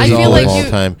Thank great you as I people feel of like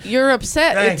all time. you're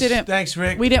upset. Thanks, It didn't. thanks,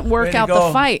 Rick. We didn't work Way to out go.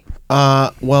 the fight.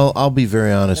 Well, I'll be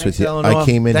very honest Thanks, with you. Eleanor. I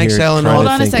came in Thanks, here Eleanor. trying Hold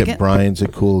to on a think that second. Brian's a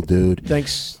cool dude.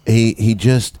 Thanks. He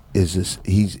just is this.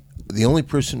 He's the only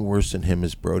person worse than him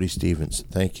is Brody Stevens.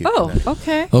 Thank you. Oh,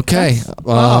 okay. Okay.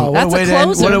 Oh, what That's a a way to end,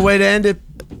 closer. what a way to end it.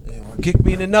 Kick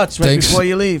me in the nuts right before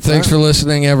you leave. Thanks for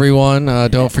listening, everyone.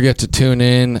 Don't forget to tune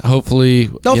in. Hopefully,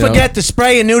 Don't you know- forget to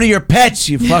spray and neuter your pets,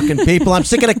 you fucking people. I'm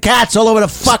sick of the cats all over the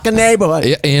fucking neighborhood.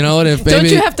 You know, and if Don't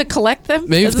maybe you have to collect them?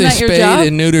 maybe if Isn't they that your spayed job?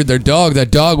 and neutered their dog,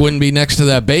 that dog wouldn't be next to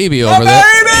that baby over there.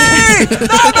 Baby! The baby!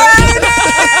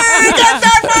 Get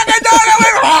that fucking dog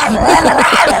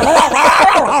away!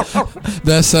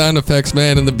 Best sound effects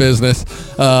man in the business.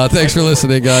 Thanks for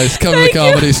listening, guys. Come to the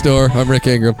Comedy Store. I'm Rick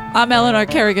Ingram. I'm Eleanor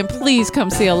Kerrigan. Please come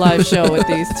see a live show with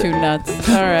these two nuts.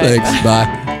 All right. Thanks.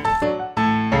 Bye.